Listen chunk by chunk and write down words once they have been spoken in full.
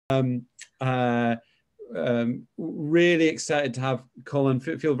Really excited to have Colin.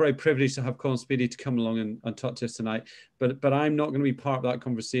 Feel very privileged to have Colin Speedie to come along and talk to us tonight. But I'm not going to be part of that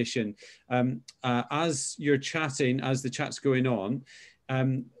conversation. As you're chatting, as the chat's going on,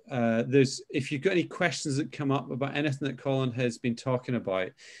 if you've got any questions that come up about anything that Colin has been talking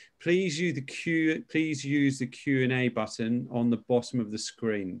about, please use the Q&A button on the bottom of the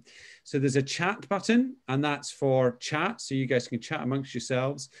screen. So there's a chat button, and that's for chat, so you guys can chat amongst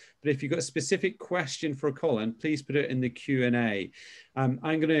yourselves. But if you've got a specific question for Colin, please put it in the Q&A. I'm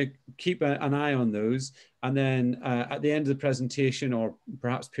going to keep an eye on those, and then at the end of the presentation, or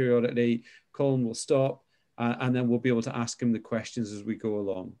perhaps periodically, Colin will stop, and then we'll be able to ask him the questions as we go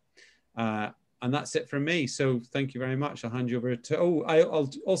along. And that's it from me. So thank you very much. I'll hand you over to,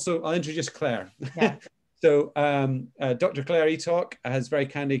 I'll introduce Claire. Yeah. So Dr. Claire Eatock has very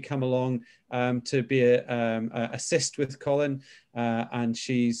kindly come along to be assist with Colin, and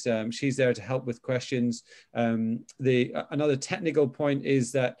she's there to help with questions. Another technical point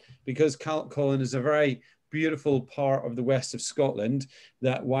is that because Colin is a very beautiful part of the west of Scotland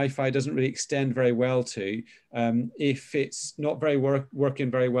that Wi-Fi doesn't really extend very well to. If it's not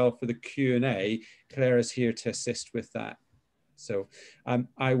working very well for the Q&A, Claire is here to assist with that. So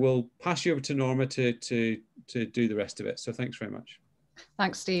I will pass you over to Norma to do the rest of it. So thanks very much.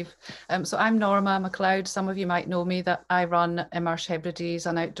 Thanks, Steve. So I'm Norma MacLeod. Some of you might know me that I run Immerse Hebrides,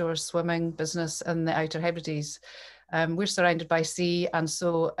 an outdoor swimming business in the Outer Hebrides. We're surrounded by sea, and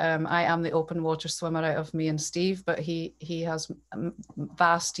so I am the open water swimmer out of me and Steve, but he has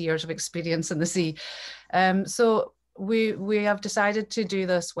vast years of experience in the sea. So we have decided to do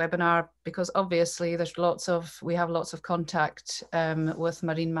this webinar because obviously we have lots of contact with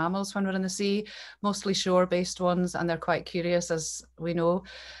marine mammals when we're in the sea, mostly shore-based ones, and they're quite curious, as we know.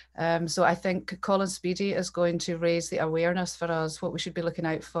 So I think Colin Speedie is going to raise the awareness for us, what we should be looking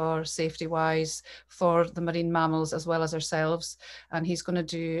out for safety-wise for the marine mammals as well as ourselves. And he's going to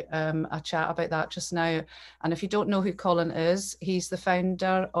do a chat about that just now. And if you don't know who Colin is, he's the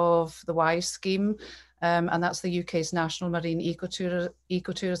founder of the WiSe scheme. And that's the UK's national marine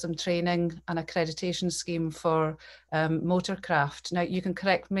ecotourism training and accreditation scheme for motorcraft. Now, you can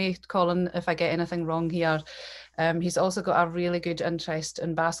correct me, Colin, if I get anything wrong here. He's also got a really good interest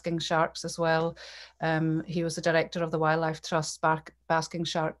in basking sharks as well. He was the director of the Wildlife Trust's Basking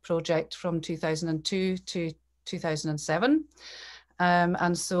Shark Project from 2002 to 2007.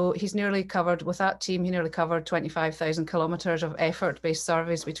 And so he's nearly covered, with that team, he nearly covered 25,000 kilometres of effort-based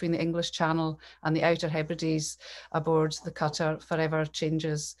surveys between the English Channel and the Outer Hebrides aboard the cutter Forever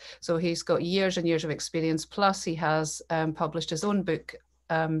Changes. So he's got years and years of experience, plus he has published his own book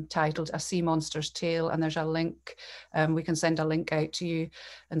titled A Sea Monster's Tale, and there's a link, we can send a link out to you,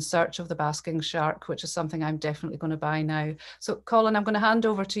 In Search of the Basking Shark, which is something I'm definitely going to buy now. So Colin, I'm going to hand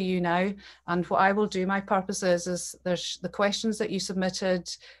over to you now, and what I will do, my purpose is there's the questions that you submitted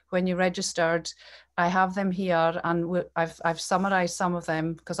when you registered. I have them here, and I've summarised some of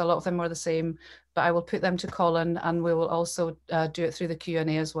them because a lot of them were the same, but I will put them to Colin, and we will also do it through the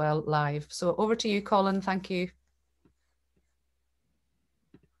Q&A as well live. So over to you, Colin. Thank you.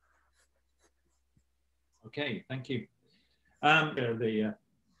 Okay, thank you. The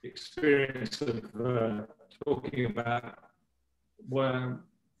experience of talking about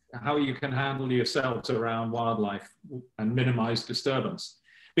how you can handle yourselves around wildlife and minimize disturbance.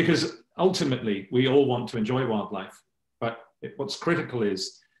 Because ultimately, we all want to enjoy wildlife, but what's critical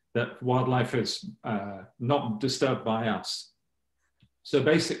is that wildlife is not disturbed by us. So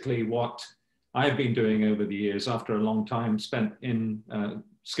basically what I've been doing over the years, after a long time spent in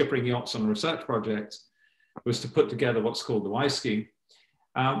skippering yachts on research projects, was to put together what's called the WiSe scheme,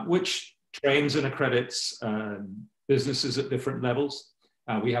 which trains and accredits businesses at different levels.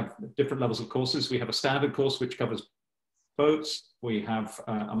 We have different levels of courses. We have a standard course which covers boats. We have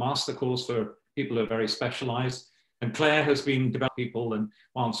a master course for people who are very specialized. And Claire has been developing people and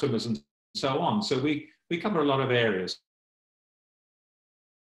wild swimmers and so on. So we cover a lot of areas.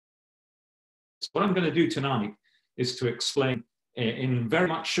 So what I'm going to do tonight is to explain in very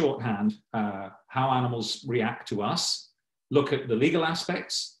much shorthand how animals react to us, look at the legal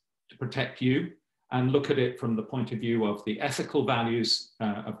aspects to protect you, and look at it from the point of view of the ethical values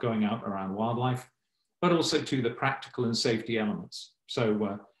of going out around wildlife, but also to the practical and safety elements.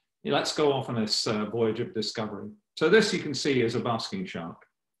 So let's go off on this voyage of discovery. So this you can see is a basking shark.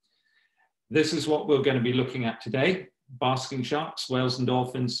 This is what we're going to be looking at today: basking sharks, whales and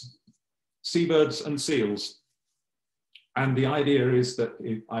dolphins, seabirds and seals. And the idea is that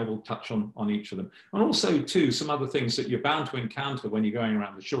I will touch on each of them. And also, too, some other things that you're bound to encounter when you're going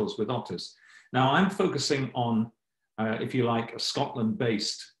around the shores with otters. Now, I'm focusing on, if you like, a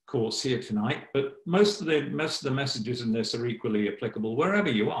Scotland-based course here tonight, but most of the messages in this are equally applicable wherever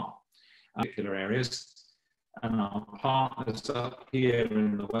you are, particular areas. And our partners up here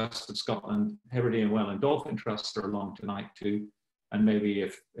in the west of Scotland, Hebrides and Welland Dolphin Trust, are along tonight too, and maybe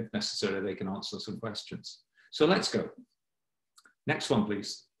if necessary they can answer some questions. So let's go. Next one,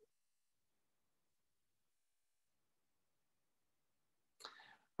 please.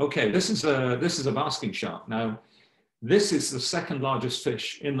 Okay, this is a basking shark. Now, this is the second largest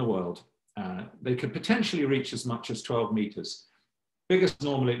fish in the world. They could potentially reach as much as 12 meters. Biggest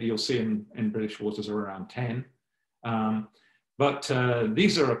normally you'll see in British waters are around 10. But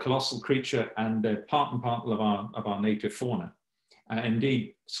these are a colossal creature, and they're part and parcel of our native fauna.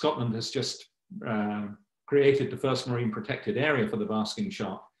 Indeed, Scotland has just created the first marine protected area for the basking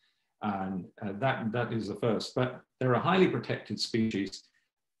shark, and that is the first. But they're a highly protected species,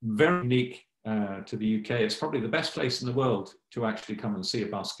 very unique to the UK. It's probably the best place in the world to actually come and see a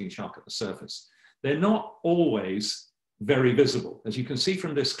basking shark at the surface. They're not always very visible. As you can see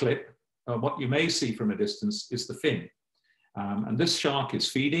from this clip, what you may see from a distance is the fin. And this shark is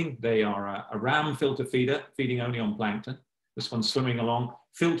feeding. They are a ram filter feeder, feeding only on plankton. This one's swimming along,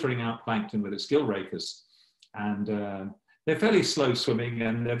 filtering out plankton with its gill rakers. And they're fairly slow swimming,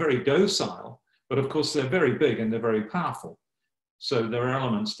 and they're very docile, but of course they're very big and they're very powerful. So there are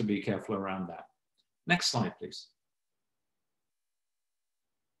elements to be careful around that. Next slide, please.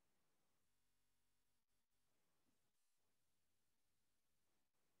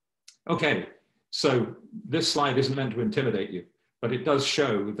 Okay, so this slide isn't meant to intimidate you, but it does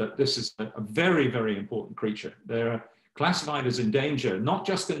show that this is a very, very important creature. They're classified as in danger, not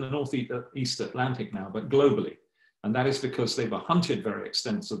just in the Northeast Atlantic now, but globally. And that is because they were hunted very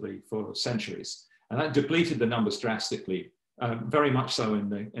extensively for centuries. And that depleted the numbers drastically, very much so in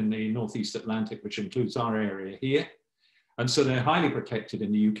the Northeast Atlantic, which includes our area here. And so they're highly protected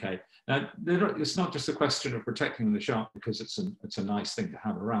in the UK. Now, it's not just a question of protecting the shark because it's a nice thing to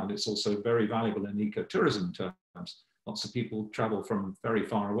have around. It's also very valuable in ecotourism terms. Lots of people travel from very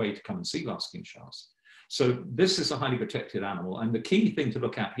far away to come and see basking sharks. So this is a highly protected animal. And the key thing to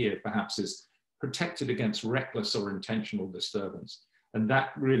look at here perhaps is protected against reckless or intentional disturbance. And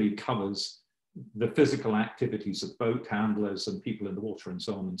that really covers the physical activities of boat handlers and people in the water and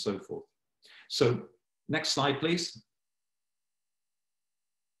so on and so forth. So next slide, please.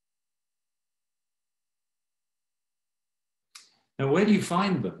 Now, where do you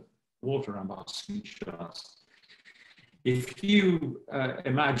find them? Water and basking sharks. If you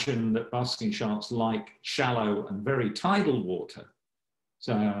imagine that basking sharks like shallow and very tidal water,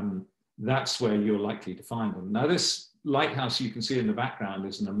 that's where you're likely to find them. Now, this lighthouse you can see in the background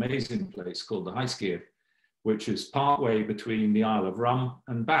is an amazing place called the Hebrides, which is partway between the Isle of Rum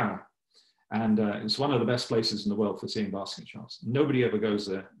and Barra. And it's one of the best places in the world for seeing basking sharks. Nobody ever goes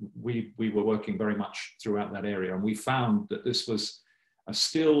there. We were working very much throughout that area, and we found that this was a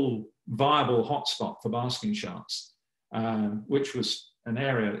still viable hotspot for basking sharks, which was an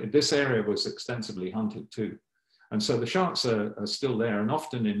area, this area was extensively hunted too. And so the sharks are still there, and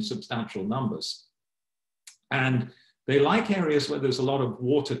often in substantial numbers. And they like areas where there's a lot of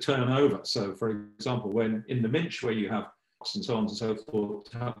water turnover. So for example, when in the Minch where you have and so on and so forth,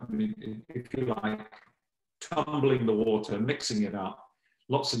 if you like, tumbling the water, mixing it up,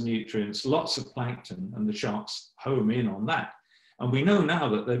 lots of nutrients, lots of plankton, and the sharks home in on that. And we know now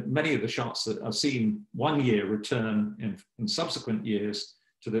that many of the sharks that are seen one year return in subsequent years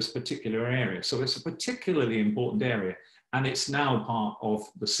to this particular area. So it's a particularly important area, and it's now part of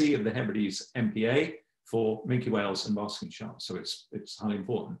the Sea of the Hebrides MPA for minke whales and basking sharks. So it's highly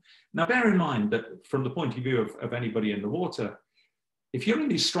important. Now, bear in mind that from the point of view of anybody in the water, if you're in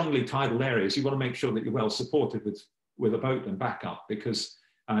these strongly tidal areas, you want to make sure that you're well supported with a boat and backup, because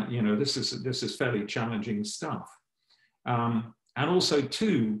you know, this is fairly challenging stuff. And also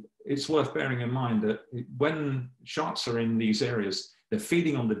too, it's worth bearing in mind that when sharks are in these areas, they're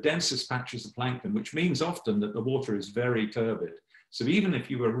feeding on the densest patches of plankton, which means often that the water is very turbid. So even if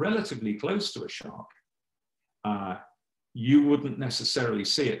you were relatively close to a shark, you wouldn't necessarily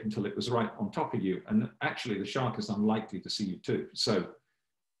see it until it was right on top of you. And actually the shark is unlikely to see you too. So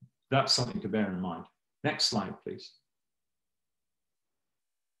that's something to bear in mind. Next slide, please.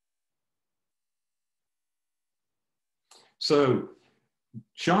 So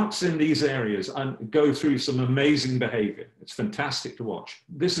sharks in these areas go through some amazing behavior. It's fantastic to watch.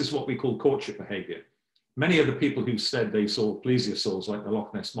 This is what we call courtship behavior. Many of the people who said they saw plesiosaurs like the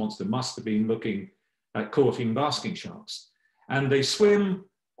Loch Ness Monster must have been looking at courting basking sharks. And they swim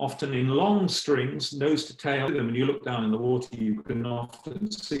often in long strings, nose to tail. And when you look down in the water, you can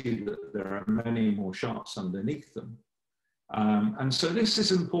often see that there are many more sharks underneath them. And so this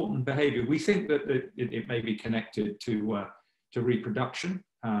is important behavior. We think that it may be connected to reproduction,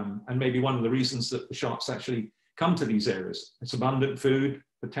 and maybe one of the reasons that the sharks actually come to these areas. It's abundant food,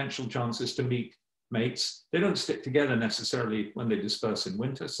 potential chances to meet mates. They don't stick together necessarily when they disperse in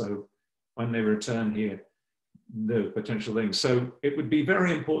winter, so when they return here, the potential things. So it would be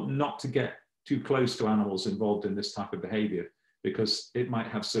very important not to get too close to animals involved in this type of behavior, because it might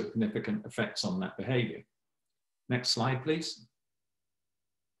have significant effects on that behavior. Next slide, please.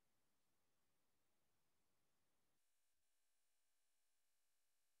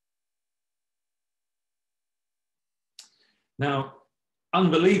 Now,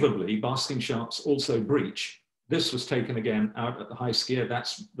 unbelievably, basking sharks also breach. This was taken again out at the high skier.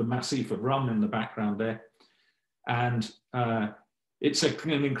 That's the massif of rum in the background there. And it's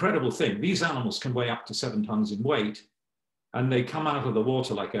an incredible thing. These animals can weigh up to 7 tons in weight, and they come out of the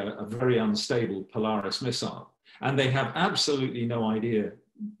water like a very unstable Polaris missile. And they have absolutely no idea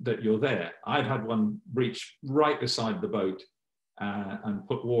that you're there. I've had one breach right beside the boat and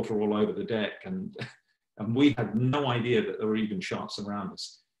put water all over the deck, and we had no idea that there were even sharks around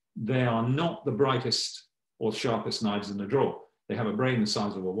us. They are not the brightest or sharpest knives in the drawer. They have a brain the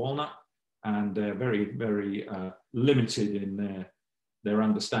size of a walnut, and they're very, very limited in their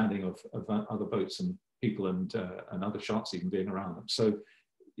understanding of other boats and people and other sharks even being around them. So,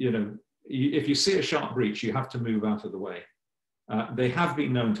 you know, if you see a shark breach, you have to move out of the way. They have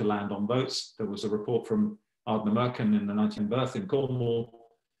been known to land on boats. There was a report from Ardner Merkin in the 19th berth in Cornwall,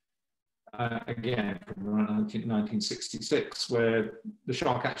 again from around 1966, where the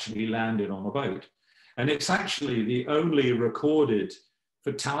shark actually landed on a boat. And it's actually the only recorded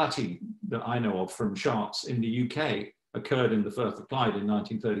fatality that I know of from sharks in the UK occurred in the Firth of Clyde in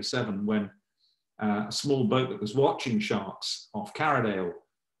 1937, when a small boat that was watching sharks off Carradale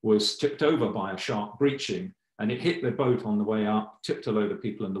was tipped over by a shark breaching, and it hit the boat on the way up, tipped a load of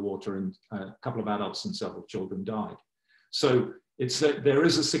people in the water, and a couple of adults and several children died. So it's that there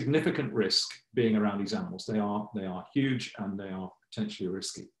is a significant risk being around these animals. They are huge, and they are potentially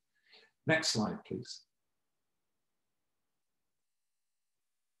risky. Next slide, please.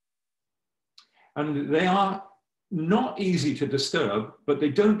 And they are not easy to disturb, but they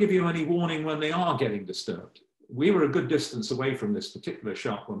don't give you any warning when they are getting disturbed. We were a good distance away from this particular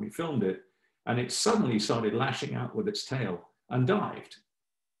shark when we filmed it, and it suddenly started lashing out with its tail and dived.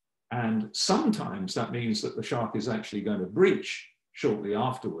 And sometimes that means that the shark is actually going to breach shortly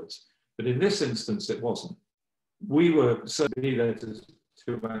afterwards. But in this instance, it wasn't. We were certainly there to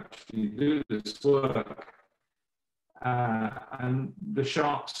actually do this work. And the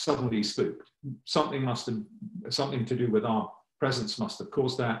shark suddenly spooked. Something to do with our presence must have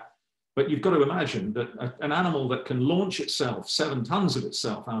caused that. But you've got to imagine that an animal that can launch itself, 7 tons of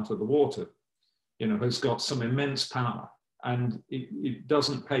itself out of the water, you know, has got some immense power, and it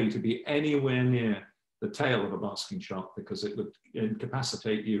doesn't pay to be anywhere near the tail of a basking shark, because it would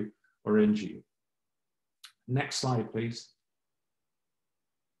incapacitate you or injure you. Next slide, please.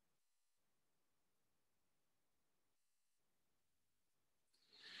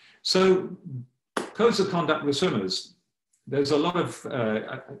 So, codes of conduct with swimmers. There's a lot of,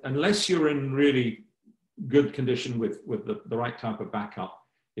 unless you're in really good condition with the right type of backup,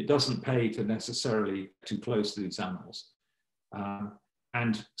 it doesn't pay to necessarily too close to these animals.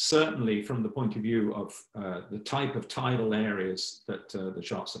 And certainly from the point of view of the type of tidal areas that the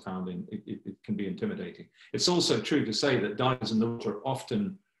sharks are found in, it can be intimidating. It's also true to say that divers in the water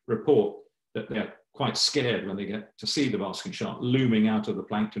often report that they're quite scared when they get to see the basking shark looming out of the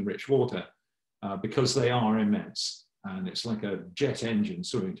plankton-rich water, because they are immense, and it's like a jet engine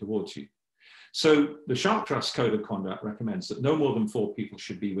swimming towards you. So the Shark Trust Code of Conduct recommends that no more than 4 people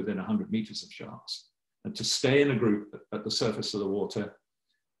should be within 100 meters of sharks, and to stay in a group at the surface of the water.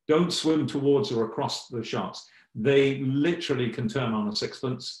 Don't swim towards or across the sharks. They literally can turn on a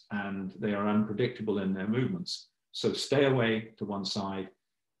sixpence, and they are unpredictable in their movements. So stay away to one side,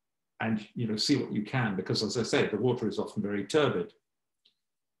 and see what you can, because as I said, the water is often very turbid.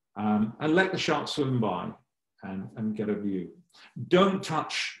 And let the sharks swim by and get a view. Don't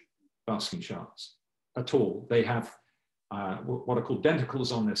touch basking sharks at all. They have what are called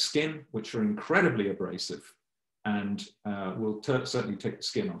denticles on their skin, which are incredibly abrasive, and will certainly take the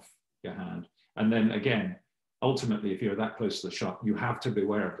skin off your hand. And then again, ultimately, if you're that close to the shark, you have to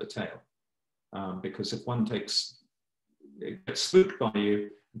beware of the tail, because if one gets spooked by you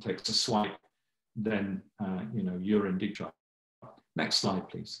and takes a swipe, then you're in deep trouble. Next slide,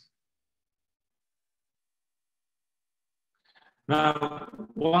 please. Now,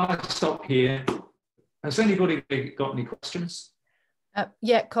 while I stop here, has anybody got any questions?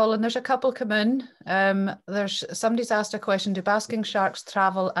 Yeah, Colin, there's a couple come in. Somebody's asked a question, do basking sharks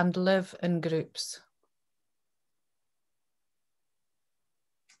travel and live in groups?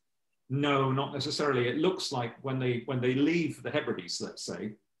 No, not necessarily. It looks like when they leave the Hebrides, let's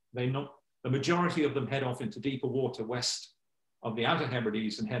say, the majority of them head off into deeper water west of the outer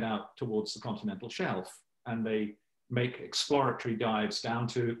Hebrides and head out towards the continental shelf. And they make exploratory dives down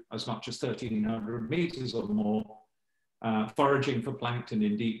to as much as 1,300 meters or more, foraging for plankton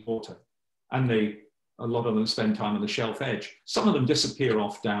in deep water. And a lot of them spend time on the shelf edge. Some of them disappear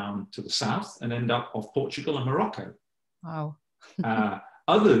off down to the south and end up off Portugal and Morocco. Wow.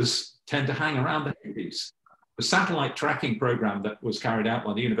 Others tend to hang around the Hebrides. The satellite tracking program that was carried out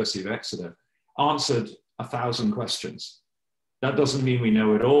by the University of Exeter answered 1,000 questions. That doesn't mean we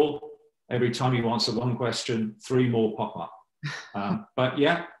know it all. Every time you answer one question, 3 more pop up. But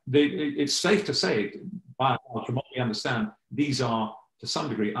yeah, it's safe to say, by and large, from what we understand, these are, to some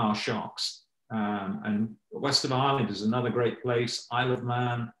degree, our sharks. And west of Ireland is another great place, Isle of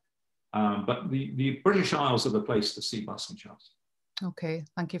Man. But the British Isles are the place to see basking sharks. Okay,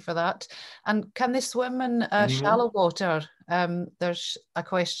 thank you for that. And can they swim in shallow water? There's a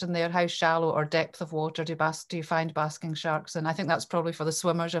question there, how shallow or depth of water do you find basking sharks? And I think that's probably for the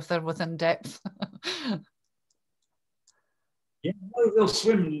swimmers if they're within depth. Yeah, they'll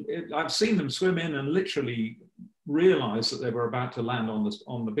swim. I've seen them swim in and literally realize that they were about to land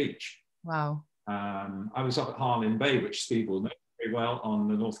on the beach. Wow. I was up at Harlyn Bay, which Steve will know very well, on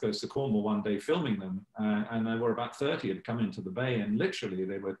the north coast of Cornwall one day filming them, and there were about 30 had come into the bay, and literally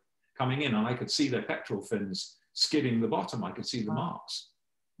they were coming in and I could see their pectoral fins skidding the bottom. I could see the marks.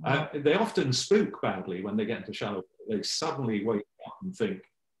 Wow. They often spook badly when they get into shallow water. They suddenly wake up and think,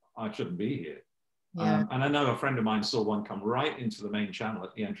 I shouldn't be here. Yeah. And I know a friend of mine saw one come right into the main channel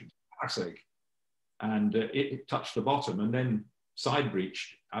at the entrance of Parseg, and it touched the bottom and then side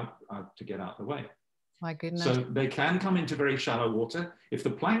breached out to get out of the way. My goodness. So they can come into very shallow water. If the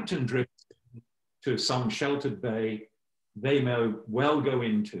plankton drifts to some sheltered bay, they may well go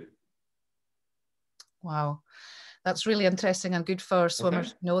into. Wow. That's really interesting and good for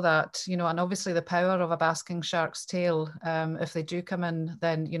swimmers to know that, you know, and obviously the power of a basking shark's tail, if they do come in,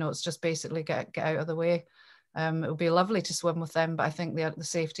 then, you know, it's just basically get out of the way. It would be lovely to swim with them, but I think the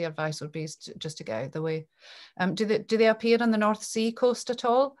safety advice would be just to get out of the way. Do they appear on the North Sea coast at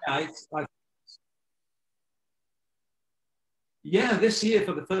all? Yeah, this year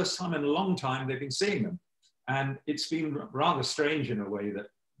for the first time in a long time, they've been seeing them. And it's been rather strange in a way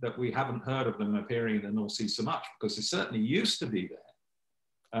that we haven't heard of them appearing in the North Sea so much, because they certainly used to be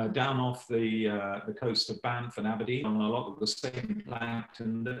there, down off the coast of Banff and Aberdeen, on a lot of the same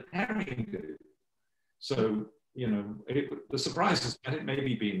plankton that herring do. So, you know, the surprise has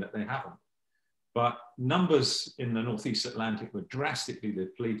maybe been that they haven't. But numbers in the Northeast Atlantic were drastically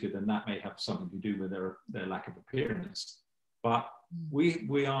depleted, and that may have something to do with their lack of appearance. But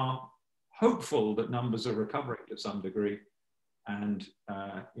we are hopeful that numbers are recovering to some degree. And,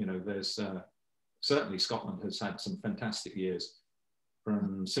 you know, there's certainly Scotland has had some fantastic years.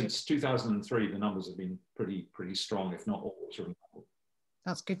 Since 2003, the numbers have been pretty strong, if not always remarkable.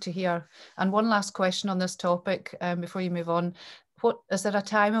 That's good to hear. And one last question on this topic before you move on. Is there a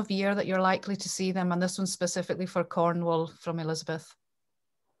time of year that you're likely to see them? And this one's specifically for Cornwall from Elizabeth.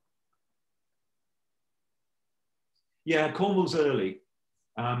 Yeah, Cornwall's early.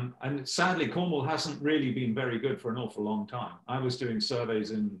 And sadly, Cornwall hasn't really been very good for an awful long time. I was doing surveys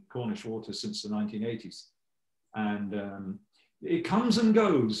in Cornish waters since the 1980s. And it comes and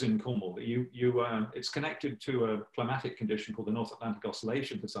goes in Cornwall. It's connected to a climatic condition called the North Atlantic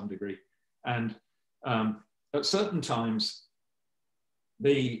Oscillation to some degree. And at certain times,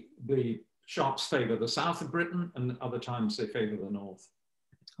 the sharks favor the south of Britain, and other times they favor the north.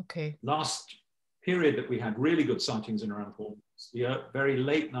 Okay. Last period that we had really good sightings in around Cornwall, the very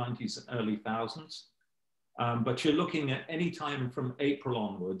late 90s and early thousands. But you're looking at any time from April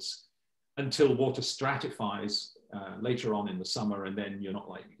onwards until water stratifies later on in the summer, and then you're not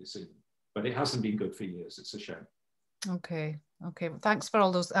likely to see them. But it hasn't been good for years. It's a shame. Okay. Okay. Thanks for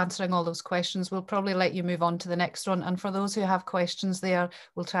answering all those questions. We'll probably let you move on to the next one. And for those who have questions there,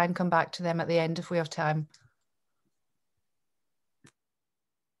 we'll try and come back to them at the end if we have time.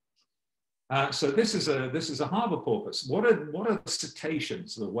 So this is a harbour porpoise. What are the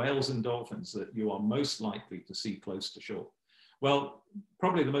cetaceans, the whales and dolphins, that you are most likely to see close to shore? Well,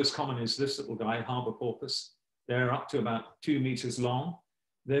 probably the most common is this little guy, harbour porpoise. They're up to about 2 meters long.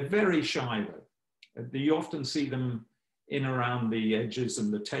 They're very shy though. You often see them in around the edges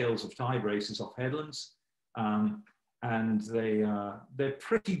and the tails of tide races off headlands, and they're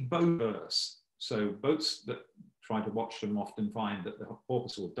pretty boat-averse. So boats that try to watch them, often find that the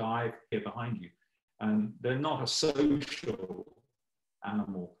porpoise will dive here behind you. And they're not a social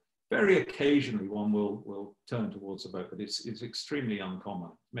animal. Very occasionally one will turn towards the boat, but it's extremely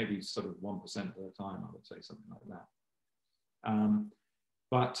uncommon. Maybe sort of 1% of the time, I would say, something like that.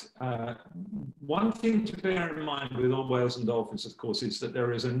 One thing to bear in mind with all whales and dolphins, of course, is that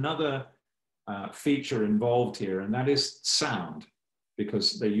there is another feature involved here, and that is sound,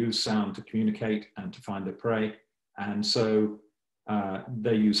 because they use sound to communicate and to find their prey. And so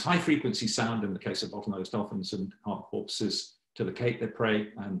they use high frequency sound in the case of bottlenose dolphins and harbor porpoises to locate their prey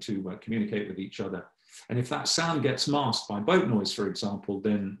and to communicate with each other. And if that sound gets masked by boat noise, for example,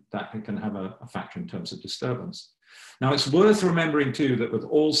 then that can have a factor in terms of disturbance. Now, it's worth remembering too that with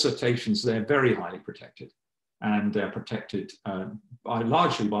all cetaceans, they're very highly protected, and they're protected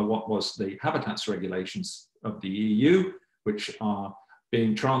largely by what was the habitats regulations of the EU, which are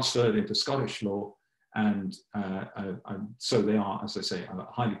being transferred into Scottish law. And so they are, as I say, a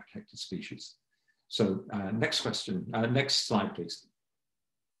highly protected species. So next question, next slide, please.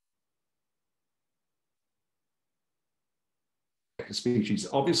 Species.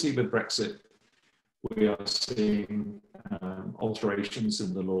 Obviously, with Brexit, we are seeing alterations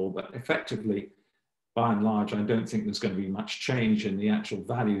in the law, but effectively, by and large, I don't think there's going to be much change in the actual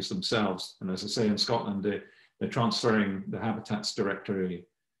values themselves. And as I say, in Scotland, they're transferring the Habitats Directive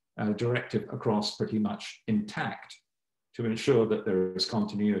across pretty much intact to ensure that there is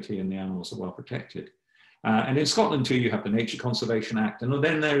continuity and the animals are well protected. And in Scotland too, you have the Nature Conservation Act, and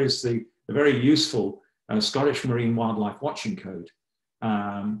then there is the very useful Scottish Marine Wildlife Watching Code,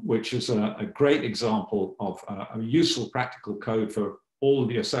 which is a great example of a useful practical code for all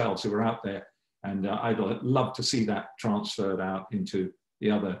of yourselves who are out there. And I'd love to see that transferred out into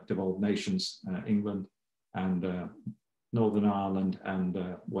the other devolved nations, England and Northern Ireland and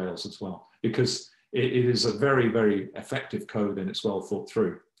Wales as well, because it is a very, very effective code and it's well thought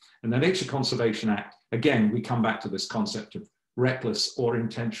through. And the Nature Conservation Act, again, we come back to this concept of reckless or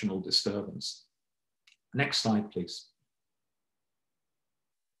intentional disturbance. Next slide, please.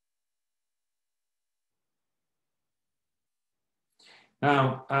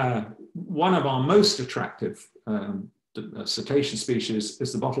 Now, one of our most attractive cetacean species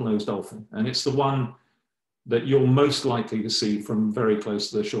is the bottlenose dolphin, and it's the one that you're most likely to see from very close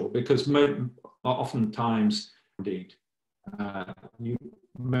to the shore, because oftentimes, indeed, you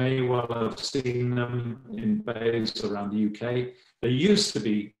may well have seen them in bays around the UK. They used to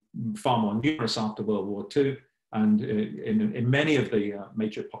be far more numerous after World War II, and in many of the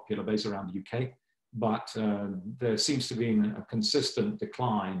major popular bays around the UK, but there seems to be a consistent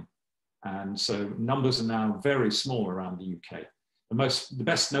decline, and so numbers are now very small around the UK. The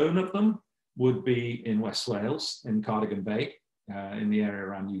best known of them would be in West Wales, in Cardigan Bay, in the area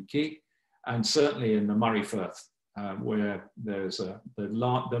around Newquay, and certainly in the Murray Firth, where there's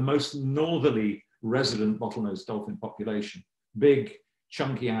the most northerly resident bottlenose dolphin population. Big,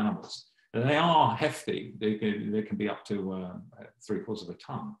 chunky animals. And they are hefty. They can be up to 3/4 of a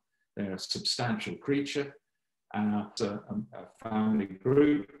ton. They're a substantial creature. And a family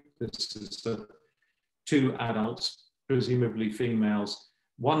group. This is 2 adults, presumably females,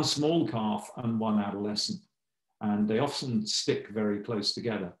 1 small calf and 1 adolescent. And they often stick very close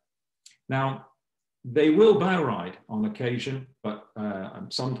together. Now, they will bow ride on occasion, but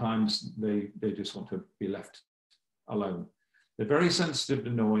sometimes they just want to be left alone. They're very sensitive to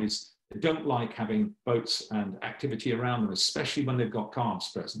noise. They don't like having boats and activity around them, especially when they've got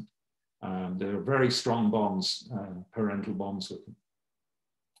calves present. There are very strong bonds, parental bonds with them.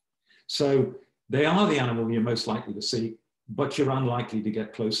 So they are the animal you're most likely to see, but you're unlikely to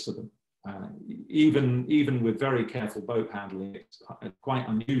get close to them. Even with very careful boat handling, it's quite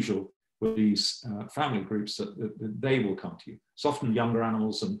unusual with these family groups that they will come to you. It's often younger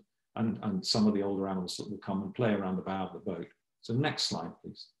animals and some of the older animals that will come and play around the bow of the boat. So next slide,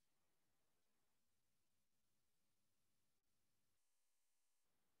 please.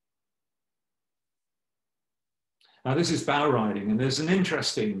 Now this is bow riding, and there's an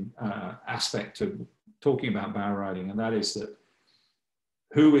interesting aspect to talking about bow riding, and that is that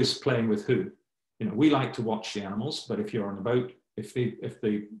who is playing with who? You know, we like to watch the animals, but if you're on a boat, if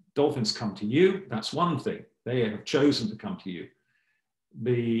the dolphins come to you, that's one thing. They have chosen to come to you.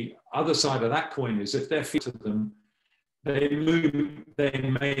 The other side of that coin is if they're feet to them, they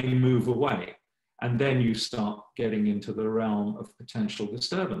may move away, and then you start getting into the realm of potential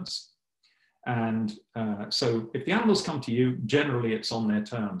disturbance. And so if the animals come to you, generally it's on their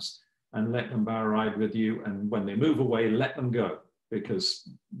terms, and let them bow ride with you, and when they move away, let them go, because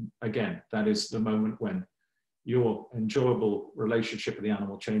again, that is the moment when your enjoyable relationship with the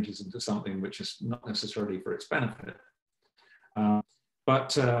animal changes into something which is not necessarily for its benefit.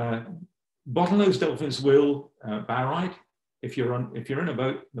 But bottlenose dolphins will bow ride. If you're in a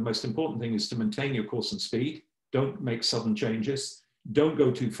boat, the most important thing is to maintain your course and speed. Don't make sudden changes. Don't go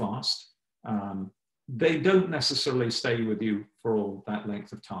too fast. They don't necessarily stay with you for all that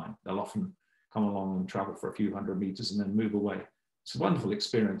length of time. They'll often come along and travel for a few hundred meters and then move away. It's a wonderful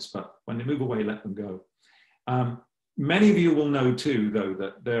experience, but when they move away, let them go. Many of you will know too, though,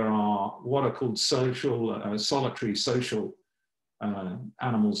 that there are what are called social, solitary social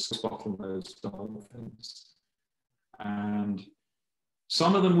animals, bottlenose dolphins. And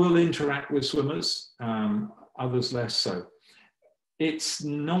some of them will interact with swimmers, others less so. It's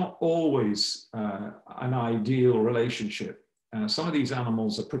not always an ideal relationship. Some of these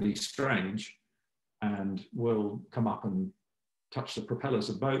animals are pretty strange and will come up and touch the propellers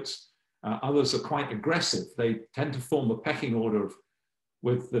of boats. Others are quite aggressive. They tend to form a pecking order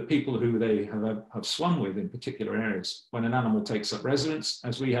with the people who they have swum with in particular areas. When an animal takes up residence,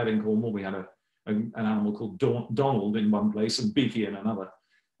 as we had in Cornwall, we had an animal called Donald in one place and Beaky in another.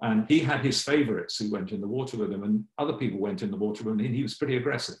 And he had his favorites who went in the water with him, and other people went in the water with him, and he was pretty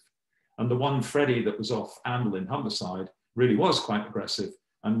aggressive. And the one Freddie that was off Amble in Humberside really was quite aggressive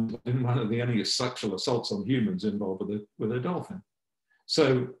and one of the only sexual assaults on humans involved with a dolphin.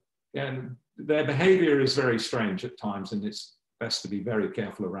 So their behavior is very strange at times, and it's best to be very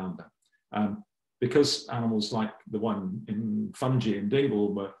careful around them. Because animals like the one in Fungi in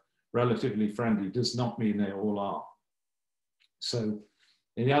Dingle were relatively friendly does not mean they all are. So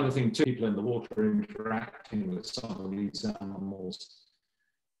and the other thing too, people in the water interacting with some of these animals,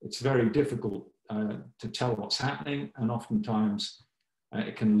 it's very difficult to tell what's happening, and oftentimes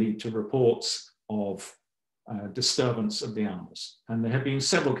it can lead to reports of disturbance of the animals. And there have been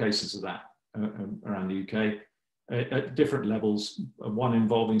several cases of that around the UK at different levels, one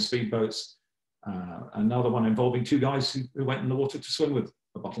involving speedboats, another one involving two guys who went in the water to swim with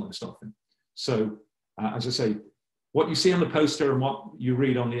a bottlenose dolphin. So as I say, what you see on the poster and what you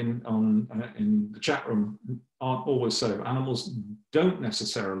read in the chat room aren't always so. Animals don't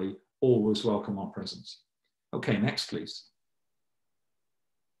necessarily always welcome our presence. Okay, next please.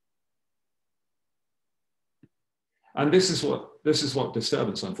 And this is what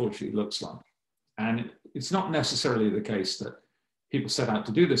disturbance unfortunately looks like. And it's not necessarily the case that people set out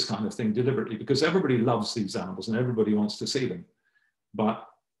to do this kind of thing deliberately, because everybody loves these animals and everybody wants to see them. But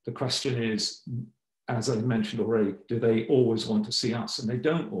the question is, as I mentioned already, do they always want to see us? And they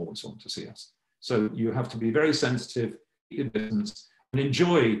don't always want to see us. So you have to be very sensitive, and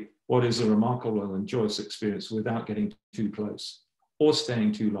enjoy what is a remarkable and joyous experience without getting too close or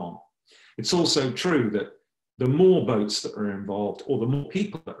staying too long. It's also true that the more boats that are involved, or the more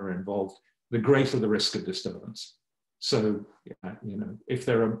people that are involved, the greater the risk of disturbance. So, you know, if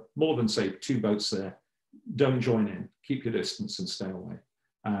there are more than, say, 2 boats there, don't join in, keep your distance and stay away.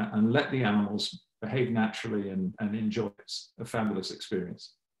 And let the animals behave naturally and enjoy a fabulous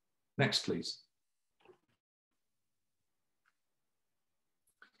experience. Next, please.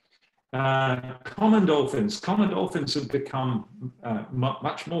 Common dolphins. Common dolphins have become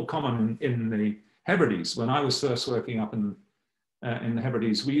much more common in the Hebrides. When I was first working up in the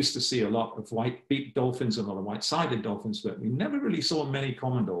Hebrides, we used to see a lot of white-beaked dolphins and a lot of white-sided dolphins, but we never really saw many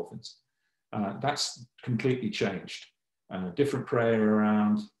common dolphins. That's completely changed. Different prey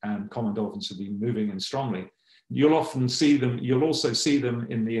around, and common dolphins have been moving in strongly. You'll often see them, you'll also see them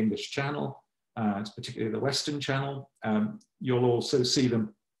in the English Channel, particularly the Western Channel. You'll also see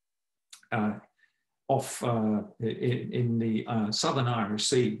them off in the Southern Irish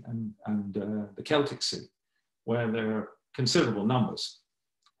Sea and the Celtic Sea, where there are considerable numbers.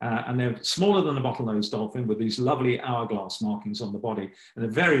 And they're smaller than the bottlenose dolphin with these lovely hourglass markings on the body, and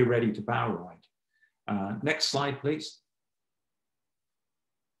they're very ready to bow ride. Next slide, please.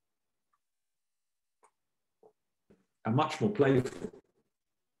 And much more playful.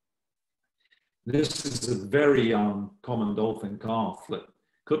 This is a very young common dolphin calf that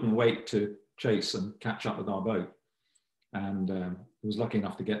couldn't wait to chase and catch up with our boat, and was lucky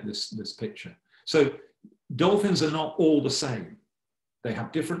enough to get this picture. So dolphins are not all the same. They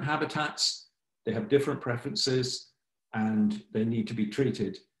have different habitats, they have different preferences, and they need to be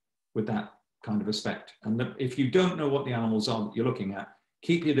treated with that kind of respect. And if you don't know what the animals are that you're looking at,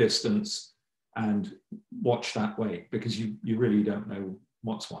 keep your distance and watch that way, because you really don't know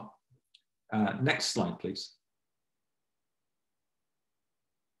what's what. Next slide, please.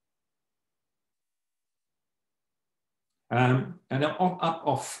 And up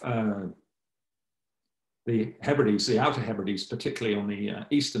off the Hebrides, the outer Hebrides, particularly on the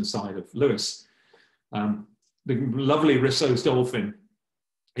eastern side of Lewis, the lovely Risso's dolphin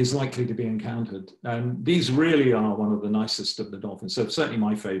is likely to be encountered. And these really are one of the nicest of the dolphins. So certainly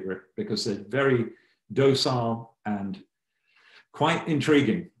my favorite, because they're very docile and quite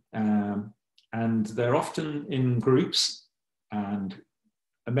intriguing. And they're often in groups, and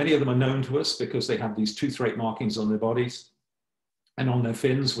many of them are known to us because they have these tooth rake markings on their bodies and on their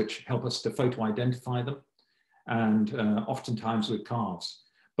fins, which help us to photo identify them, and oftentimes with calves.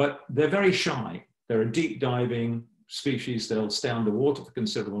 But they're very shy. They're a deep diving species. They'll stay underwater for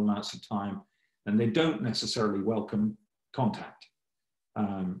considerable amounts of time, and they don't necessarily welcome contact.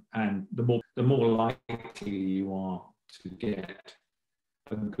 And the more likely you are to get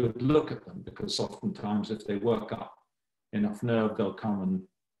a good look at them, because oftentimes if they work up enough nerve, they'll come and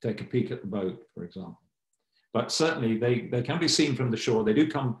take a peek at the boat, for example. But certainly they can be seen from the shore. They do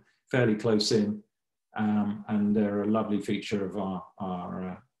come fairly close in, and they're a lovely feature of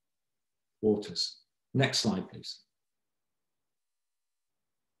our waters. Next slide, please.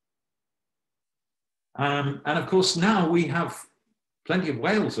 And of course, now we have plenty of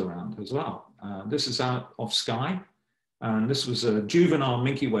whales around as well. This is out off Skye, and this was a juvenile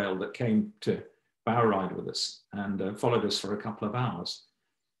minke whale that came to bow ride with us and followed us for a couple of hours.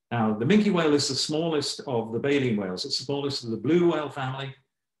 Now, the minke whale is the smallest of the baleen whales. It's the smallest of the blue whale family,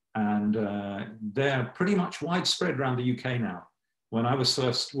 and they're pretty much widespread around the UK now. When I was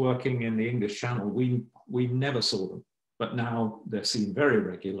first working in the English Channel, we never saw them, but now they're seen very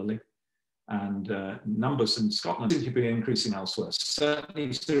regularly. And numbers in Scotland seem to be increasing elsewhere,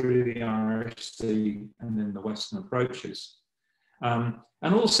 certainly through the Irish Sea and in the western approaches.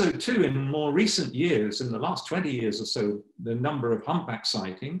 And also too, in more recent years, in the last 20 years or so, the number of humpback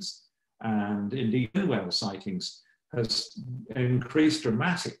sightings and indeed whale sightings has increased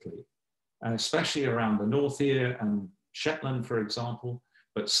dramatically, especially around the North Ear and Shetland, for example,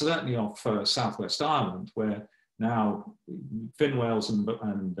 but certainly off Southwest Ireland, where now fin whales and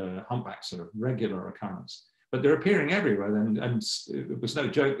humpbacks are a regular occurrence. But they're appearing everywhere, and it was no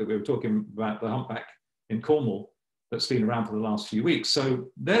joke that we were talking about the humpback in Cornwall that's been around for the last few weeks. So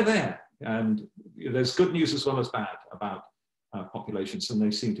they're there, and there's good news as well as bad about populations, and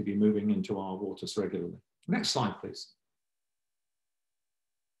they seem to be moving into our waters regularly. Next slide, please.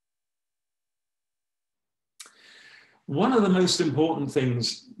 One of the most important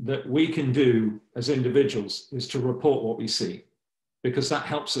things that we can do as individuals is to report what we see, because that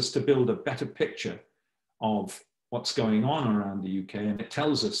helps us to build a better picture of what's going on around the UK, and it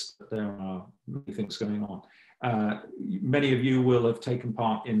tells us that there are many things going on. Many of you will have taken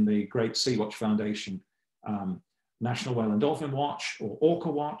part in the Great Sea Watch Foundation National Whale and Dolphin Watch, or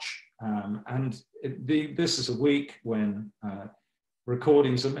Orca Watch, and this is a week when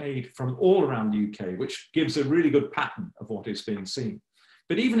recordings are made from all around the UK, which gives a really good pattern of what is being seen.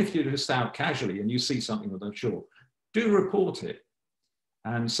 But even if you're just out casually and you see something on the shore, do report it.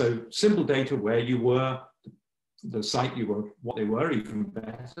 And so simple data, where you were, the site you were, what they were, even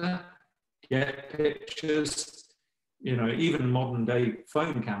better. Get pictures. You know, even modern day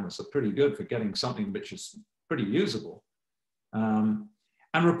phone cameras are pretty good for getting something which is pretty usable. And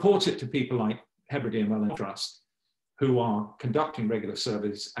report it to people like Hebrides and Whale Trust, who are conducting regular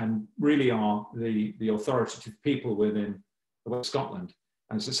surveys and really are the authoritative people within the West of Scotland.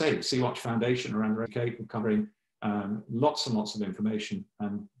 As I say, the Sea Watch Foundation around the Cape are covering lots and lots of information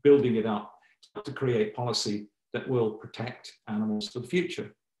and building it up to create policy that will protect animals for the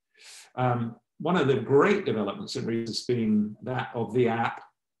future. One of the great developments in recent has been that of the app,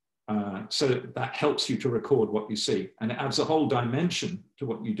 so that helps you to record what you see, and it adds a whole dimension to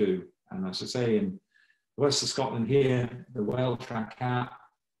what you do. And as I say, in the west of Scotland here, the Whale Track app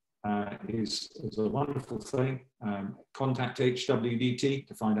is a wonderful thing. Contact HWDT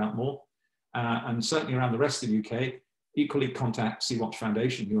to find out more. And certainly around the rest of the UK, equally contact Sea Watch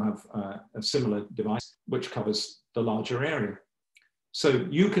Foundation, who have a similar device which covers the larger area. So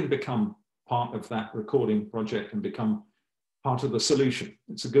you can become part of that recording project and become part of the solution.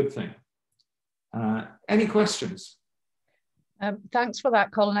 It's a good thing. Any questions? Thanks for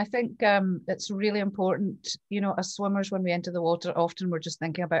that, Colin. I think it's really important, you know, as swimmers, when we enter the water, often we're just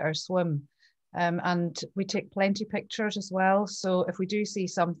thinking about our swim. And we take plenty of pictures as well. So if we do see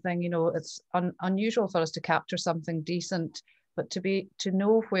something, you know, it's unusual for us to capture something decent, but to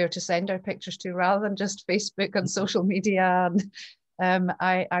know where to send our pictures to rather than just Facebook and social media. And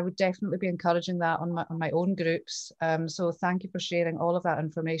I would definitely be encouraging that on my own groups. So thank you for sharing all of that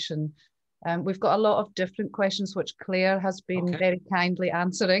information. We've got a lot of different questions which Claire has been very kindly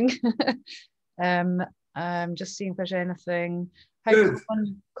answering. Just seeing if there's anything. How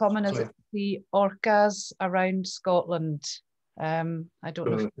common is it to see orcas around Scotland? I don't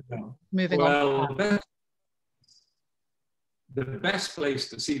know if moving on. The best place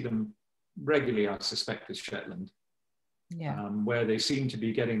to see them regularly, I suspect, is Shetland, where they seem to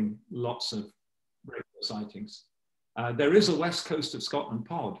be getting lots of regular sightings. There is a west coast of Scotland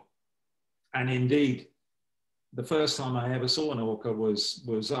pod, and indeed, the first time I ever saw an orca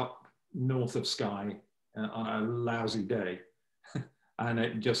was up north of Skye on a lousy day, and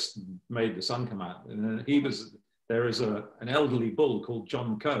it just made the sun come out. And there is an elderly bull called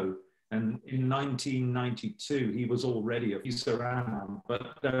John Coe, and in 1992 he was already a piece around.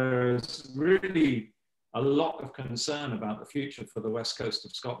 But there's really a lot of concern about the future for the west coast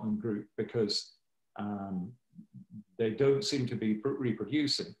of Scotland group, because they don't seem to be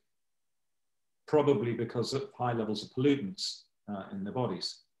reproducing, probably because of high levels of pollutants in their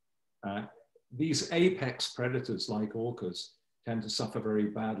bodies. These apex predators like orcas tend to suffer very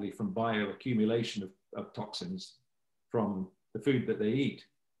badly from bioaccumulation of toxins from the food that they eat,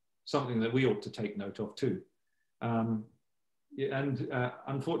 something that we ought to take note of too.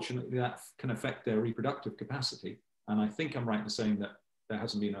 Unfortunately, that can affect their reproductive capacity. And I think I'm right in saying that there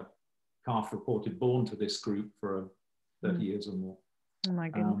hasn't been a calf reported born to this group for 30 years or more. Oh my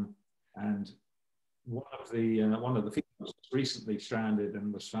goodness. And one of the females was recently stranded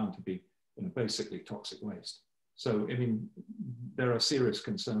and was found to be basically toxic waste. So, I mean, there are serious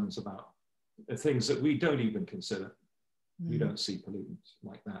concerns about things that we don't even consider. We don't see pollutants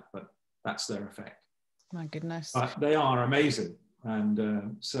like that, but that's their effect. My goodness. But they are amazing,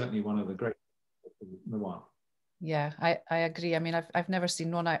 and certainly one of the great in the wild. Yeah, I agree. I mean, I've never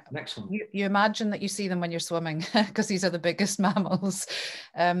seen one. Next one. You imagine that you see them when you're swimming, because these are the biggest mammals.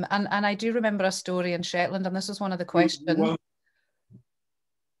 And I do remember a story in Shetland, and this was one of the questions.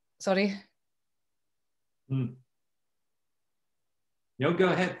 Sorry? No, go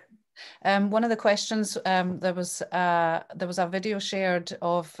ahead. One of the questions, there was a video shared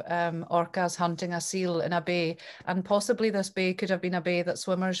of orcas hunting a seal in a bay, and possibly this bay could have been a bay that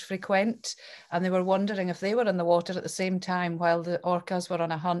swimmers frequent, and they were wondering if they were in the water at the same time while the orcas were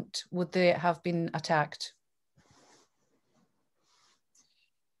on a hunt, would they have been attacked?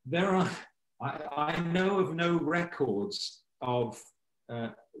 I know of no records of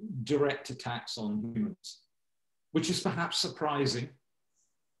direct attacks on humans, which is perhaps surprising.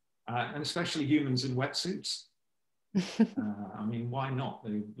 And especially humans in wetsuits. I mean, why not?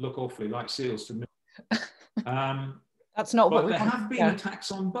 They look awfully like seals to me. That's not what we want. But there have been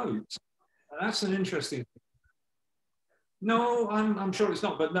attacks on boats. That's an interesting thing. No, I'm sure it's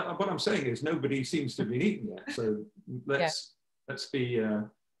not. But no, what I'm saying is nobody seems to have been eaten yet. So let's be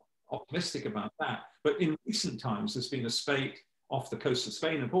optimistic about that. But in recent times, there's been a spate off the coast of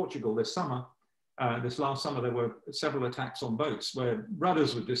Spain and Portugal this summer. This last summer, there were several attacks on boats where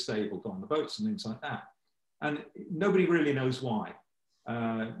rudders were disabled on the boats and things like that. And nobody really knows why.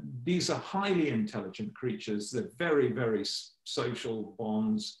 These are highly intelligent creatures. They're very, very social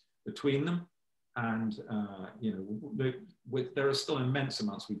bonds between them. And, there are still immense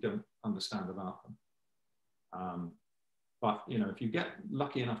amounts we don't understand about them. But, if you get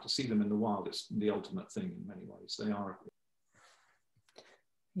lucky enough to see them in the wild, it's the ultimate thing in many ways. They are.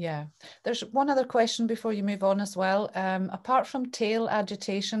 Yeah, there's one other question before you move on as well. Apart from tail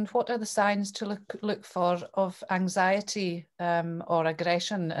agitation, what are the signs to look for of anxiety or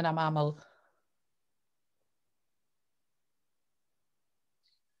aggression in a mammal?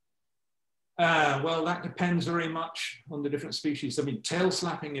 Well, that depends very much on the different species. I mean, tail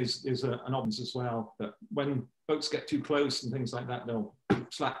slapping is an obvious as well, that when boats get too close and things like that, they'll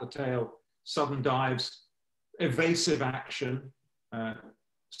slap the tail, sudden dives, evasive action,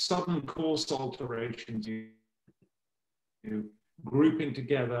 sudden course alterations, grouping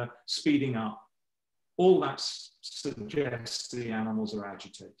together, speeding up, all that suggests the animals are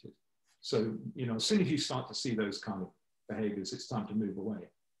agitated. So, as soon as you start to see those kind of behaviors, it's time to move away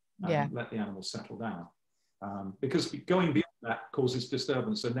and let the animals settle down. Because going beyond that causes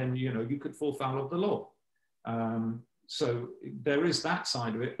disturbance, and then, you could fall foul of the law. So there is that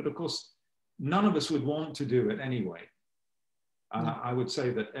side of it, but of course, none of us would want to do it anyway. I would say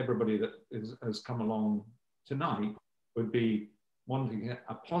that everybody that has come along tonight would be wanting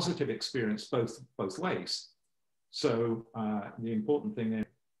a positive experience both ways. So the important thing is,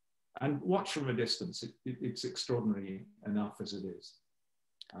 and watch from a distance, it's extraordinary enough as it is.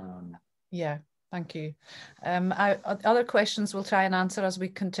 Yeah, thank you. Other questions we'll try and answer as we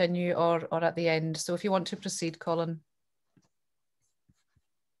continue or at the end. So if you want to proceed, Colin.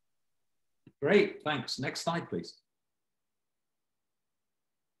 Great, thanks. Next slide, please.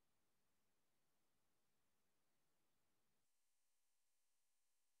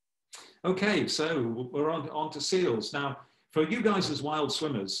 Okay, so we're on to seals. Now, for you guys as wild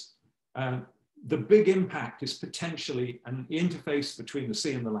swimmers, the big impact is potentially an interface between the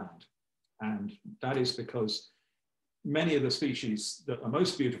sea and the land. And that is because many of the species that are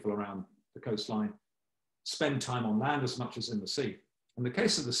most beautiful around the coastline spend time on land as much as in the sea. In the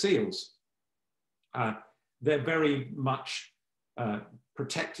case of the seals, they're very much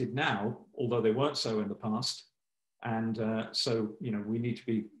protected now, although they weren't so in the past. And so, you know, we need to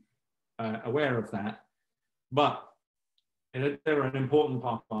be aware of that. But they're an important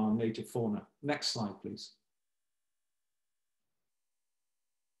part of our native fauna. Next slide, please.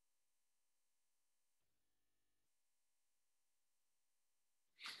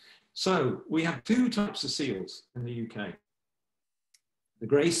 So we have two types of seals in the UK. The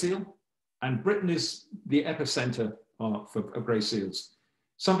grey seal, and Britain is the epicenter of grey seals.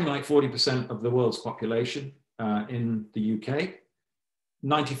 Something like 40% of the world's population in the UK,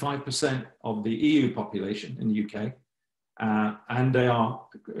 95% of the EU population in the UK, and they are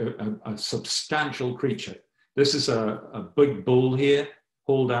a substantial creature. This is a big bull here,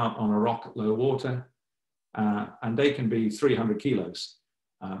 hauled out on a rock at low water, and they can be 300 kilos.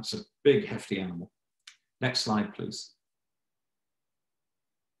 It's a big, hefty animal. Next slide, please.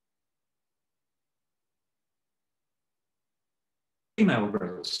 Female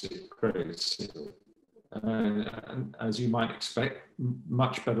grey seal, as you might expect,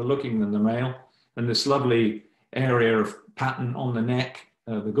 much better looking than the male, and this lovely area of pattern on the neck.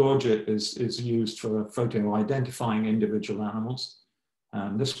 The gorget is used for photo identifying individual animals.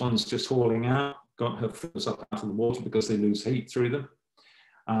 This one's just hauling out, got her feathers up out of the water because they lose heat through them.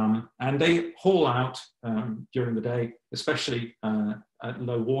 And they haul out during the day, especially at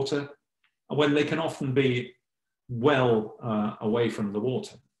low water, when they can often be well away from the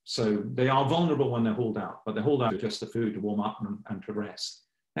water. So they are vulnerable when they're hauled out, but they're hauled out just for food, to warm up and to rest.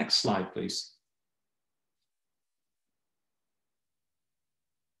 Next slide, please.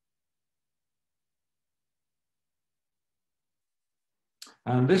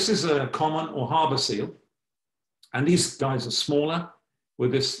 And this is a common or harbour seal. And these guys are smaller,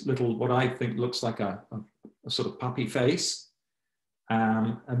 with this little, what I think looks like a sort of puppy face.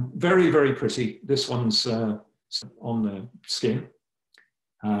 And very, very pretty. This one's on the skin.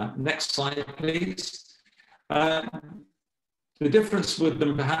 Next slide, please. The difference with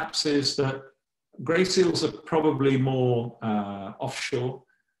them perhaps is that grey seals are probably more offshore,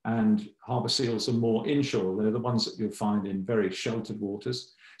 and harbour seals are more inshore. They're the ones that you'll find in very sheltered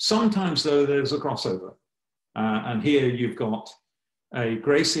waters. Sometimes, though, there's a crossover. And here you've got a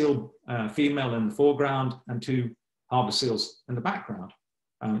grey seal female in the foreground and two harbour seals in the background.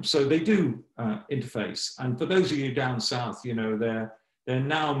 So they do interface. And for those of you down south, you know, they're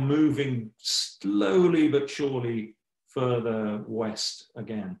now moving slowly but surely further west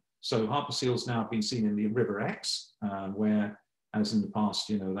again. So harbour seals now have been seen in the River Exe, where, as in the past,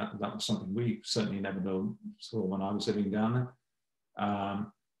 you know, that was something we certainly never saw when I was living down there.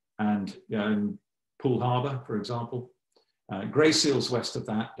 And you know, in Poole Harbour, for example. Grey seals west of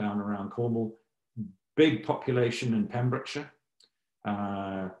that, down around Cornwall. Big population in Pembrokeshire.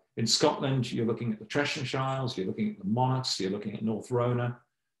 In Scotland, you're looking at the Cheshire Isles, you're looking at the Monmouths, you're looking at North Rona.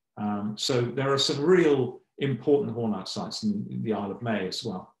 So there are some real important horn-out sites in the Isle of May as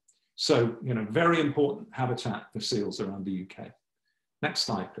well. So, you know, very important habitat for seals around the UK. Next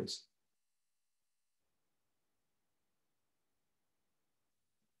slide, please.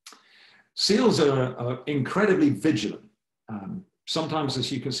 Seals are incredibly vigilant. Sometimes,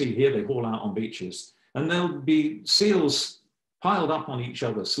 as you can see here, they haul out on beaches, and there'll be seals piled up on each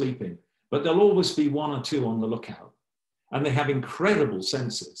other sleeping, but there'll always be one or two on the lookout. And they have incredible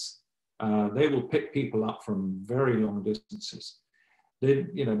senses. They will pick people up from very long distances. They,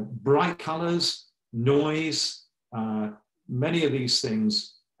 you know, bright colors, noise, many of these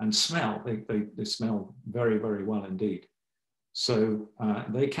things, and smell. They smell very, very well indeed. So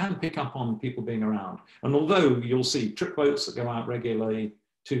they can pick up on people being around. And although you'll see trip boats that go out regularly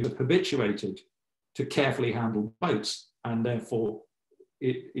to habituated to carefully handle boats, and therefore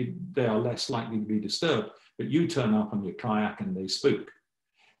they are less likely to be disturbed. But you turn up on your kayak and they spook.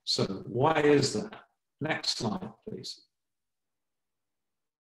 So why is that? Next slide, please.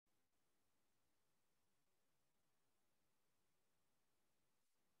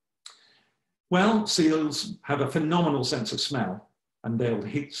 Well, seals have a phenomenal sense of smell, and they'll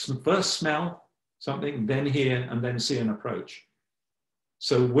first smell something, then hear, and then see an approach.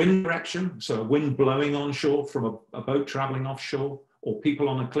 So wind direction, so a wind blowing onshore from a boat traveling offshore, or people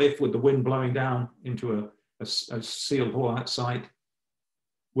on a cliff with the wind blowing down into a sealed haul-out site,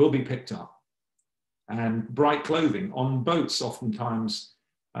 will be picked up. And bright clothing on boats, oftentimes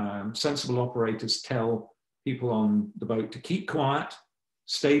sensible operators tell people on the boat to keep quiet,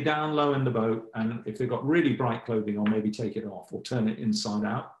 stay down low in the boat, and if they've got really bright clothing on, maybe take it off or turn it inside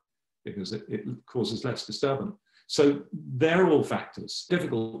out, because it causes less disturbance. So they're all factors.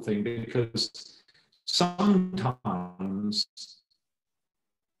 Difficult thing, because sometimes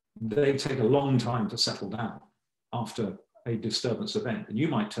they take a long time to settle down after a disturbance event, and you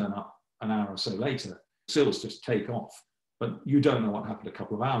might turn up an hour or so later, seals just take off, but you don't know what happened a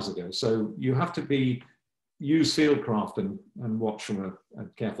couple of hours ago. So you have to use fieldcraft and watch from a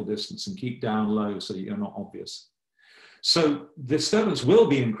careful distance and keep down low so you're not obvious. So disturbance will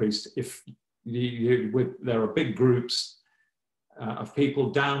be increased if there are big groups of people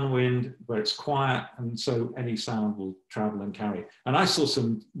downwind where it's quiet, and so any sound will travel and carry. And I saw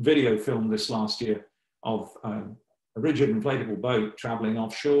some video film this last year of a rigid inflatable boat traveling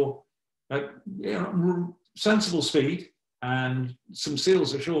offshore at sensible speed, and some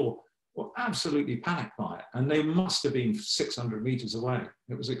seals ashore were absolutely panicked by it, and they must have been 600 meters away.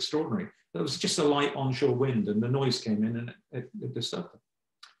 It was extraordinary. There was just a light onshore wind, and the noise came in, and it disturbed them.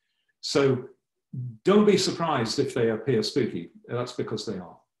 So don't be surprised if they appear spooky. That's because they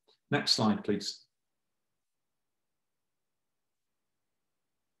are. Next slide, please.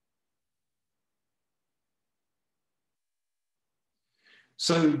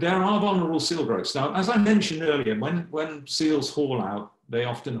 So there are vulnerable seal growths. Now, as I mentioned earlier, when seals haul out, they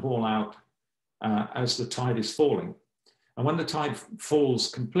often haul out as the tide is falling. And when the tide falls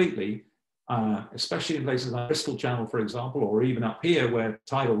completely, especially in places like Bristol Channel, for example, or even up here where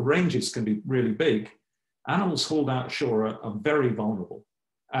tidal ranges can be really big, animals hauled out ashore are very vulnerable.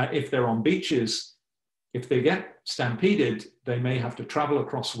 If they're on beaches, if they get stampeded, they may have to travel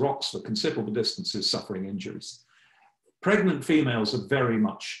across rocks for considerable distances, suffering injuries. Pregnant females are very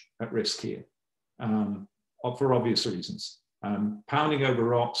much at risk here for obvious reasons. Pounding over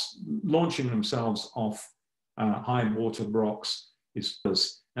rocks, launching themselves off high water rocks is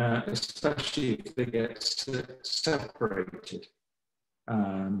especially if they get separated.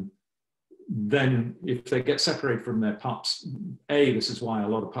 Then if they get separated from their pups, this is why a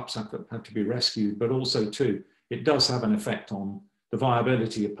lot of pups have to be rescued, but also too, it does have an effect on the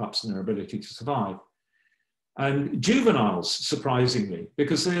viability of pups and their ability to survive. And juveniles, surprisingly,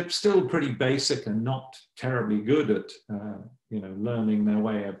 because they're still pretty basic and not terribly good at learning their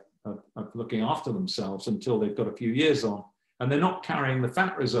way of looking after themselves until they've got a few years on, and they're not carrying the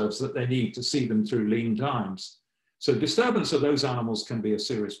fat reserves that they need to see them through lean times. So disturbance of those animals can be a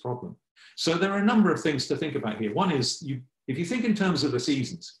serious problem. So there are a number of things to think about here. One is, if you think in terms of the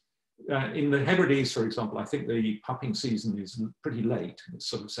seasons, in the Hebrides, for example, I think the pupping season is pretty late, it's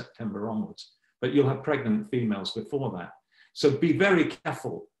sort of September onwards, but you'll have pregnant females before that. So be very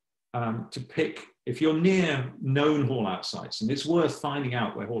careful to pick, if you're near known haul-out sites, and it's worth finding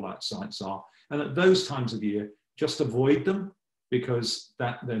out where haul-out sites are, and at those times of year, just avoid them, because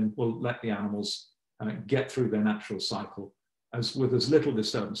that then will let the animals get through their natural cycle with as little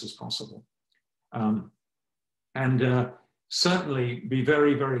disturbance as possible. Certainly be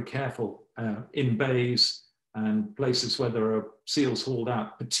very, very careful in bays and places where there are seals hauled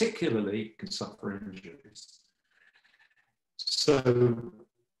out, particularly can suffer injuries. So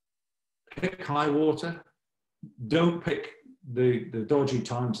pick high water. Don't pick the dodgy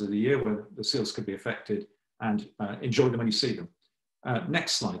times of the year where the seals could be affected, and enjoy them when you see them.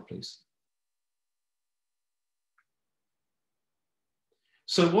 Next slide, please.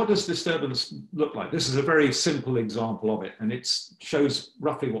 So what does disturbance look like? This is a very simple example of it, and it shows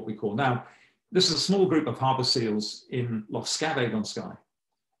roughly what we call. Now, this is a small group of harbour seals in Loch Scavaig on Skye,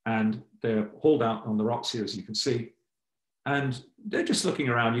 and they're hauled out on the rocks here, as you can see. And they're just looking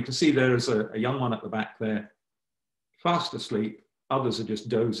around. You can see there's a young one at the back there, fast asleep. Others are just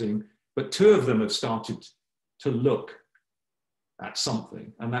dozing, but two of them have started to look at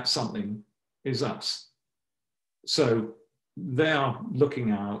something, and that something is us. So they are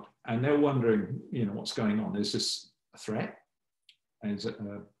looking out and they're wondering, what's going on? Is this a threat? Is it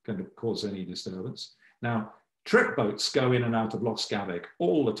going to cause any disturbance? Now, trip boats go in and out of Loch Scavaig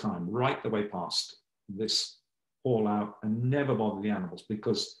all the time, right the way past this haul out, and never bother the animals,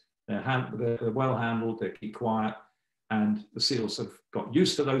 because they're well handled, they keep quiet, and the seals have got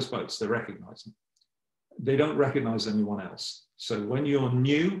used to those boats, they recognize them. They don't recognize anyone else. So when you're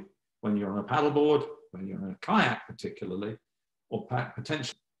new, when you're on a paddleboard, when you're in a kayak particularly, or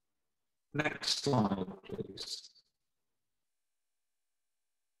potentially. Next slide, please.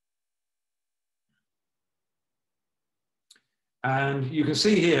 And you can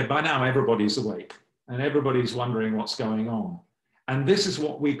see here, by now everybody's awake and everybody's wondering what's going on. And this is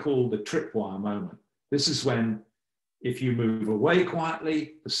what we call the tripwire moment. This is when, if you move away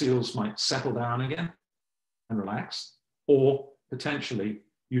quietly, the seals might settle down again and relax, or potentially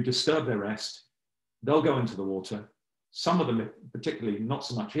you disturb their rest, they'll go into the water. Some of them, particularly not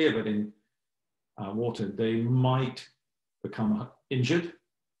so much here, but in water, they might become injured.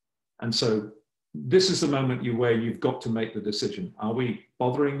 And so this is the moment where you've got to make the decision. Are we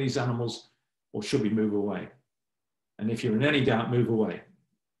bothering these animals, or should we move away? And if you're in any doubt, move away.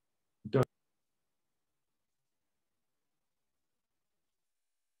 Don't.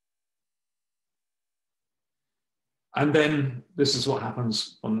 And then this is what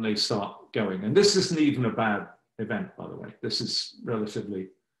happens when they start going. And this isn't even a bad event, by the way. This is relatively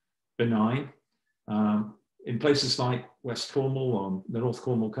benign. In places like West Cornwall, on the North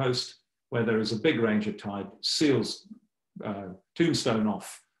Cornwall coast, where there is a big range of tide, seals tombstone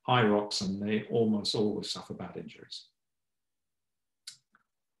off high rocks, and they almost always suffer bad injuries.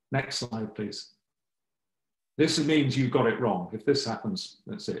 Next slide, please. This means you got it wrong. If this happens,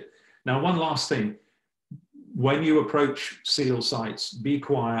 that's it. Now, one last thing. When you approach seal sites, be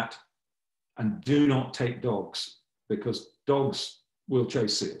quiet and do not take dogs, because dogs will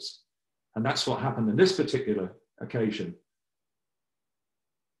chase seals. And that's what happened in this particular occasion.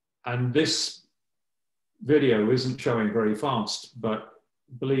 And this video isn't showing very fast, but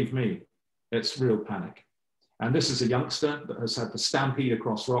believe me, it's real panic. And this is a youngster that has had to stampede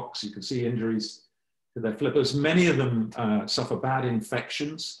across rocks. You can see injuries to their flippers. Many of them suffer bad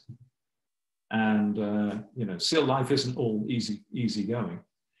infections. And, you know, seal life isn't all easy going.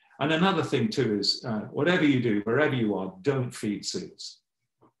 And another thing too is, whatever you do, wherever you are, don't feed seals.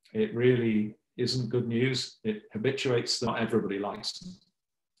 It really isn't good news. It habituates them. Not everybody likes them.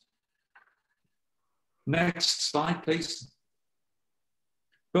 Next slide, please.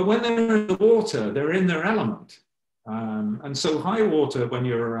 But when they're in the water, they're in their element. And so high water, when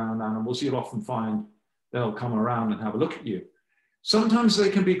you're around animals, you'll often find they'll come around and have a look at you. Sometimes they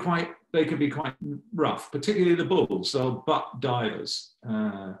can be quite rough, particularly the bulls. They'll butt divers.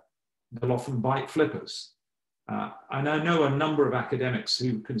 They'll often bite flippers. And I know a number of academics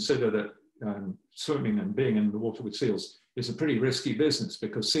who consider that swimming and being in the water with seals is a pretty risky business,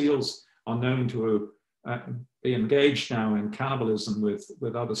 because seals are known to be engaged now in cannibalism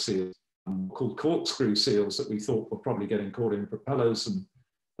with other seals, called corkscrew seals, that we thought were probably getting caught in propellers and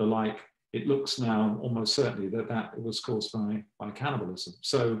the like. It looks now almost certainly that it was caused by cannibalism.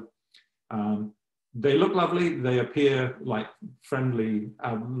 So they look lovely. They appear like friendly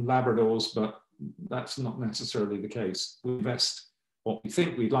Labradors, but that's not necessarily the case. We invest what we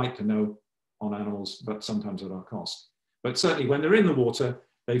think we'd like to know on animals, but sometimes at our cost. But certainly when they're in the water,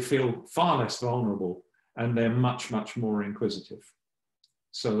 they feel far less vulnerable, and they're much, much more inquisitive.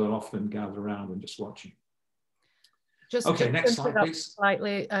 So they'll often gather around and just watch you. Okay, next slide, please.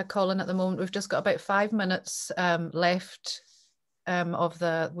 Slightly, Colin, at the moment, we've just got about 5 minutes left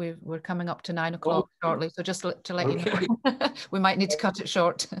we're coming up to 9 o'clock shortly. So just to let you know, we might need to cut it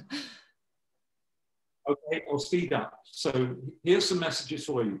short. Okay, I'll speed up. So here's some messages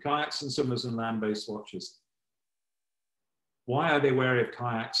for you, kayaks and swimmers and land-based watchers. Why are they wary of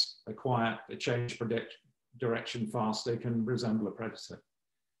kayaks? They're quiet, they change direction fast, they can resemble a predator.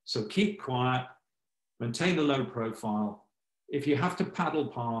 So keep quiet, maintain a low profile. If you have to paddle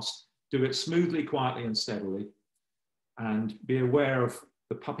past, do it smoothly, quietly, and steadily. And be aware of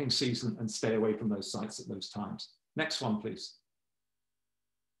the pupping season and stay away from those sites at those times. Next one, please.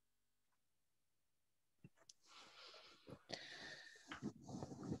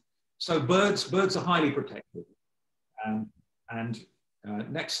 So birds are highly protected.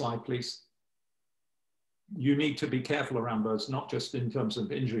 Next slide, please. You need to be careful around birds, not just in terms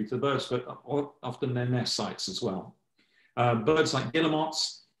of injury to the birds, but often their nest sites as well. Birds like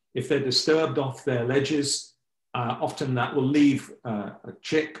guillemots, if they're disturbed off their ledges, often that will leave a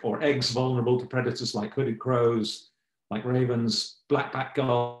chick or eggs vulnerable to predators like hooded crows, like ravens, black-backed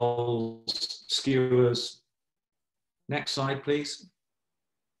gulls, skewers. Next slide, please.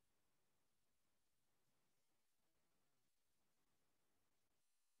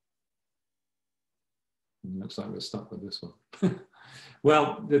 Looks like we're stuck with this one.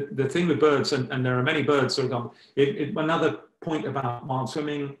 Well, the thing with birds, and there are many birds, for example, another point about wild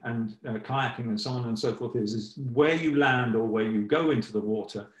swimming and kayaking and so on and so forth is where you land or where you go into the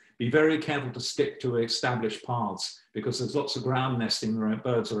water, be very careful to stick to established paths, because there's lots of ground nesting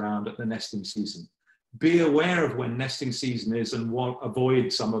birds around at the nesting season. Be aware of when nesting season is and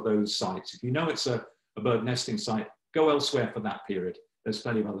avoid some of those sites. If you know it's a bird nesting site, go elsewhere for that period. There's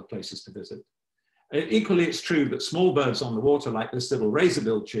plenty of other places to visit. Equally, it's true that small birds on the water, like this little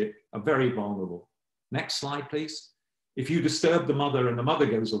razor-billed chick, are very vulnerable. Next slide, please. If you disturb the mother and the mother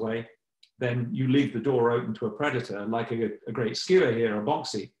goes away, then you leave the door open to a predator, like a great skewer here, a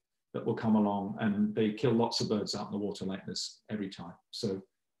bonksy, that will come along, and they kill lots of birds out in the water like this every time. So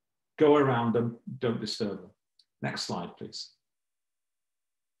go around them, don't disturb them. Next slide, please.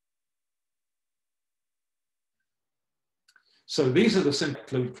 So these are the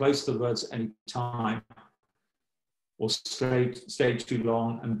simple, close to the birds at any time, or stay too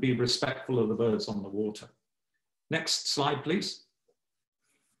long, and be respectful of the birds on the water. Next slide, please.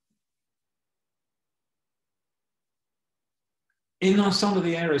 In some of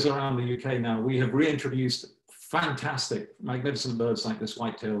the areas around the UK now, we have reintroduced fantastic, magnificent birds like this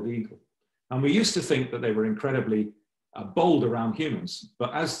white-tailed eagle. And we used to think that they were incredibly bold around humans,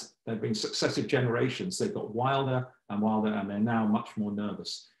 but as there have been successive generations, they've got wilder and wilder, and they're now much more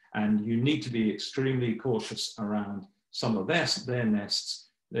nervous. And you need to be extremely cautious around some of their nests.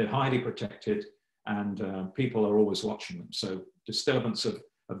 They're highly protected, and people are always watching them. So disturbance of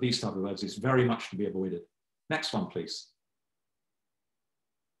these type of birds is very much to be avoided. Next one, please.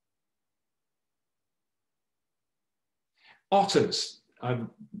 Otters are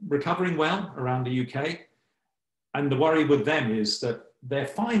recovering well around the UK. And the worry with them is that they're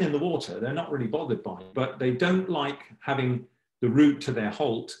fine in the water. They're not really bothered by it, but they don't like having the route to their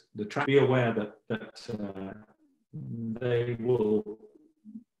holt. Be aware that they will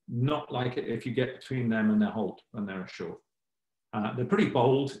not like it if you get between them and their holt when they're ashore. They're pretty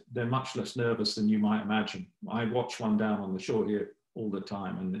bold. They're much less nervous than you might imagine. I watch one down on the shore here all the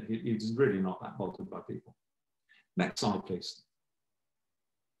time, and he's really not that bothered by people. Next slide, please.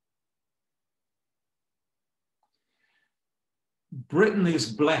 Britain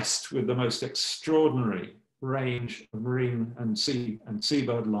is blessed with the most extraordinary range of marine and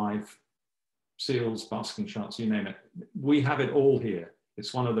seabird life, seals, basking sharks, you name it. We have it all here.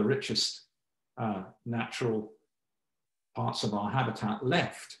 It's one of the richest natural parts of our habitat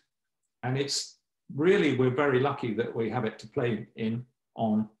left. And it's really, we're very lucky that we have it to play in,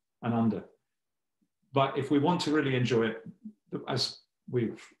 on, and under. But if we want to really enjoy it, as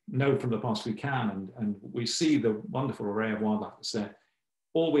we know from the past we can, and we see the wonderful array of wildlife that's there,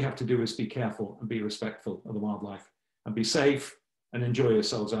 all we have to do is be careful and be respectful of the wildlife, and be safe and enjoy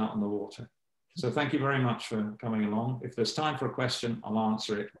yourselves out on the water. So thank you very much for coming along. If there's time for a question, I'll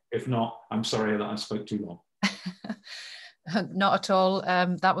answer it. If not, I'm sorry that I spoke too long. Not at all.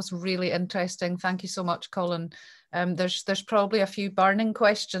 That was really interesting. Thank you so much, Colin. There's probably a few burning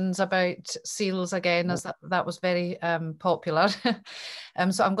questions about seals again, as that was very popular.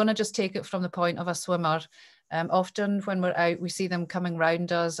 So I'm going to just take it from the point of a swimmer. Often when we're out, we see them coming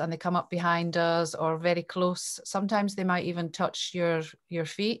round us, and they come up behind us or very close. Sometimes they might even touch your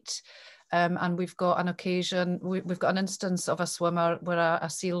feet. And we've got an occasion, we've got an instance of a swimmer where a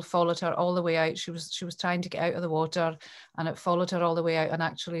seal followed her all the way out. She was trying to get out of the water, and it followed her all the way out and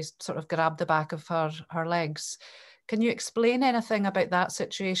actually sort of grabbed the back of her legs. Can you explain anything about that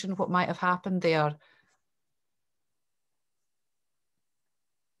situation? What might have happened there?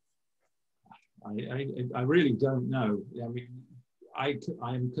 I really don't know. I mean,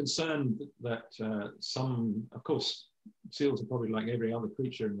 I'm concerned that some, of course, seals are probably like every other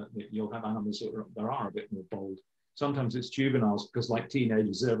creature in that you'll have animals that are a bit more bold. Sometimes it's juveniles, because like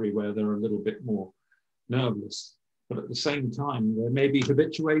teenagers everywhere, they're a little bit more nervous. But at the same time, there may be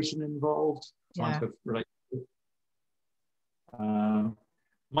habituation involved. Yeah.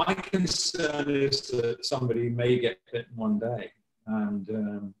 My concern is that somebody may get bitten one day,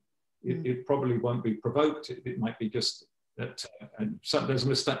 and it probably won't be provoked. It might be just that there's a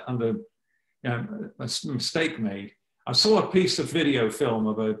mistake made. I saw a piece of video film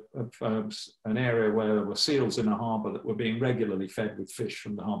of an area where there were seals in a harbour that were being regularly fed with fish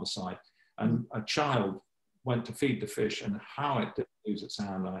from the harbour side, and a child went to feed the fish, and how it didn't lose its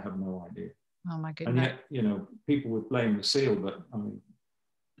hand, I have no idea. Oh my goodness. And yet, you know, people would blame the seal, but I mean,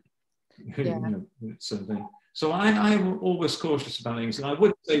 you know, it's a thing. So I'm always cautious about things. And I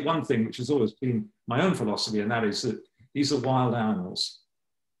would say one thing, which has always been my own philosophy, and that is that these are wild animals.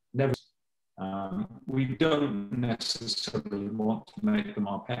 Never. We don't necessarily want to make them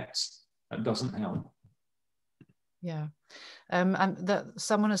our pets. That doesn't help. Yeah. And that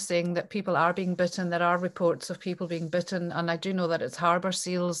someone is saying that people are being bitten. There are reports of people being bitten, and I do know that it's harbour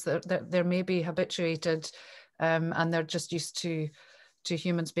seals that they're maybe habituated, and they're just used to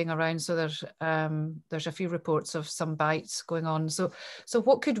humans being around. So there's a few reports of some bites going on. So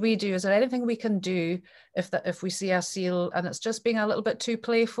what could we do? Is there anything we can do if we see a seal and it's just being a little bit too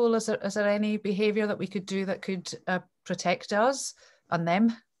playful? Is there any behaviour that we could do that could protect us and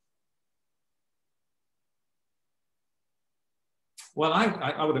them? Well,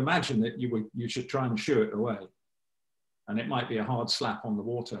 I would imagine that you should try and shoo it away, and it might be a hard slap on the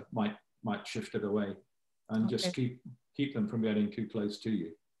water might shift it away, and just keep them from getting too close to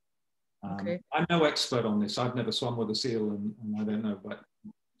you. Okay. I'm no expert on this. I've never swum with a seal, and I don't know, but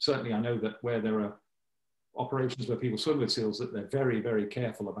certainly I know that where there are operations where people swim with seals, that they're very, very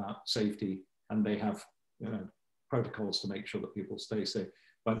careful about safety, and they have, you know, protocols to make sure that people stay safe.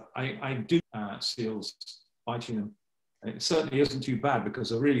 But I do seals biting them. It certainly isn't too bad,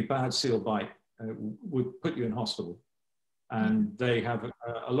 because a really bad seal bite would put you in hospital. And they have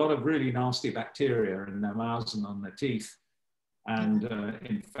a lot of really nasty bacteria in their mouths and on their teeth, and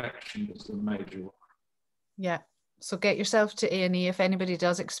infection is the major one. Yeah. So get yourself to A&E. If anybody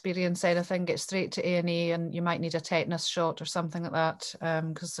does experience anything, get straight to A&E, and you might need a tetanus shot or something like that,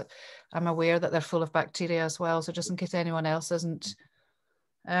 because I'm aware that they're full of bacteria as well. So just in case anyone else isn't.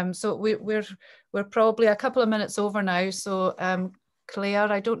 So we're probably a couple of minutes over now. So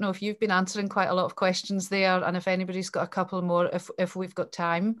Claire, I don't know if you've been answering quite a lot of questions there, and if anybody's got a couple more, if we've got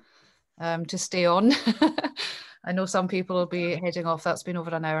time to stay on. I know some people will be heading off. That's been over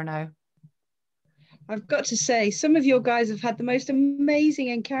an hour now. I've got to say, some of your guys have had the most amazing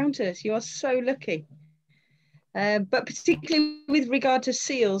encounters. You are so lucky. But particularly with regard to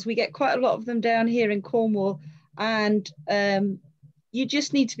seals, we get quite a lot of them down here in Cornwall, and you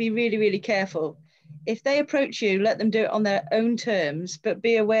just need to be really, really careful. If they approach you, let them do it on their own terms, but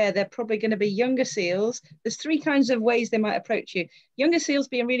be aware they're probably going to be younger seals. There's three kinds of ways they might approach you. Younger seals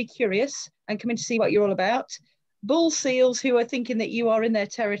being really curious and coming to see what you're all about. Bull seals who are thinking that you are in their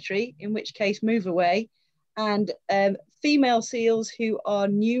territory, in which case move away. And female seals who are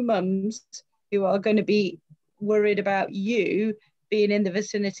new mums, who are going to be worried about you being in the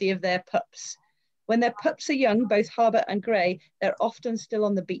vicinity of their pups. When their pups are young, both harbour and grey, they're often still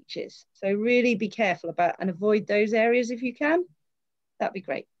on the beaches. So really be careful about and avoid those areas if you can. That'd be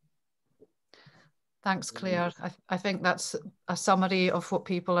great. Thanks, Claire. I think that's a summary of what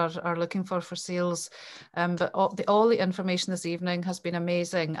people are looking for seals. But all the information this evening has been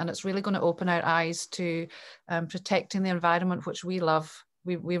amazing, and it's really going to open our eyes to protecting the environment, which we love.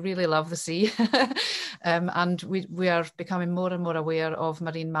 We really love the sea. And we are becoming more and more aware of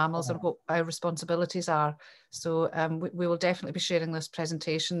marine mammals and what our responsibilities are. So we will definitely be sharing this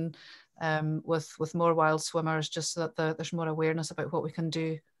presentation with more wild swimmers, just so that there's more awareness about what we can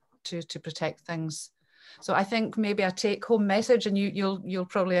do to protect things. So I think maybe a take-home message, and you'll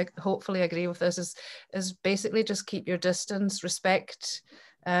probably hopefully agree with this, is basically just keep your distance, respect.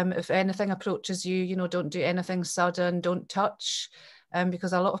 If anything approaches you, you know, don't do anything sudden, don't touch.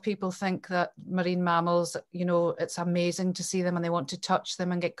 Because a lot of people think that marine mammals, you know, it's amazing to see them and they want to touch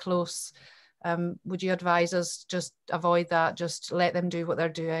them and get close. Would you advise us just avoid that, just let them do what they're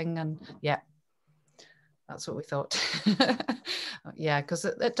doing? And yeah, that's what we thought. Yeah, because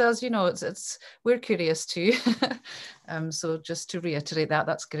it does, you know, we're curious too. So just to reiterate that,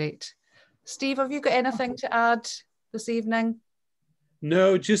 that's great. Steve, have you got anything to add this evening?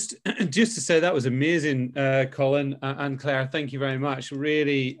 No, just to say that was amazing, Colin and Claire. Thank you very much.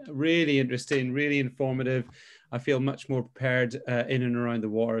 Really, really interesting, really informative. I feel much more prepared in and around the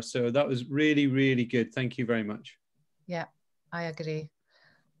water. So that was really, really good. Thank you very much. Yeah, I agree.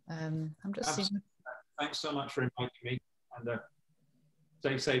 I'm just seeing. Thanks so much for inviting me, and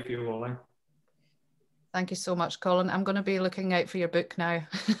stay safe, you all. Thank you so much, Colin. I'm going to be looking out for your book now.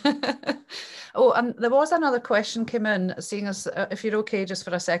 Oh, and there was another question came in, seeing as if you're okay just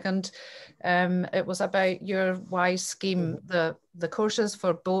for a second. It was about your WiSe scheme, the courses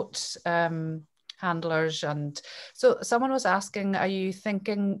for boat handlers. And so someone was asking, are you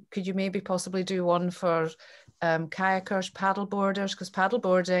thinking, could you maybe possibly do one for kayakers, paddleboarders? Because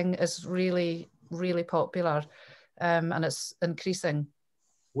paddleboarding is really, really popular and it's increasing.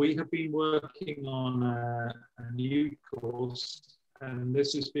 We have been working on a new course, and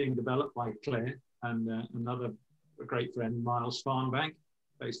this is being developed by Claire and another great friend, Miles Farnbank,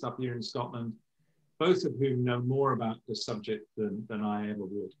 based up here in Scotland, both of whom know more about the subject than I ever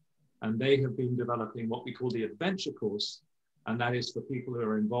would. And they have been developing what we call the adventure course, and that is for people who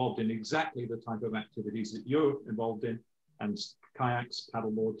are involved in exactly the type of activities that you're involved in, and kayaks,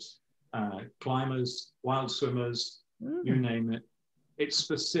 paddleboards, climbers, wild swimmers, you name it. It's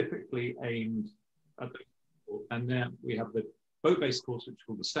specifically aimed at the people. And then we have the boat-based course, which is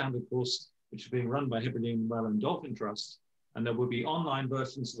called the standard course, which is being run by Hebrides Whale and Dolphin Trust. And there will be online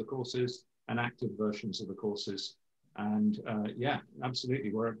versions of the courses and active versions of the courses. And yeah,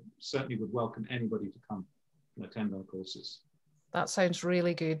 absolutely. We certainly would welcome anybody to come and attend our courses. That sounds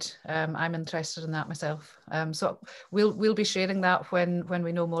really good. I'm interested in that myself. So we'll be sharing that when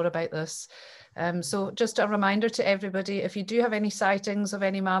we know more about this. So just a reminder to everybody, if you do have any sightings of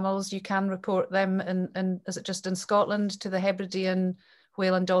any mammals, you can report them is it just in Scotland to the Hebridean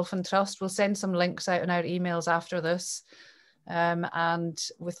Whale and Dolphin Trust. We'll send some links out in our emails after this. And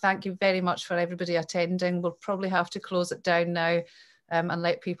we thank you very much for everybody attending. We'll probably have to close it down now and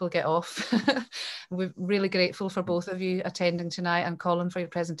let people get off. We're really grateful for both of you attending tonight, and Colin for your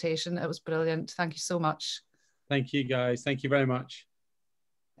presentation. It was brilliant. Thank you so much. Thank you, guys. Thank you very much.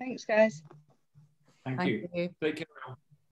 Thanks, guys. Thank you. Take care.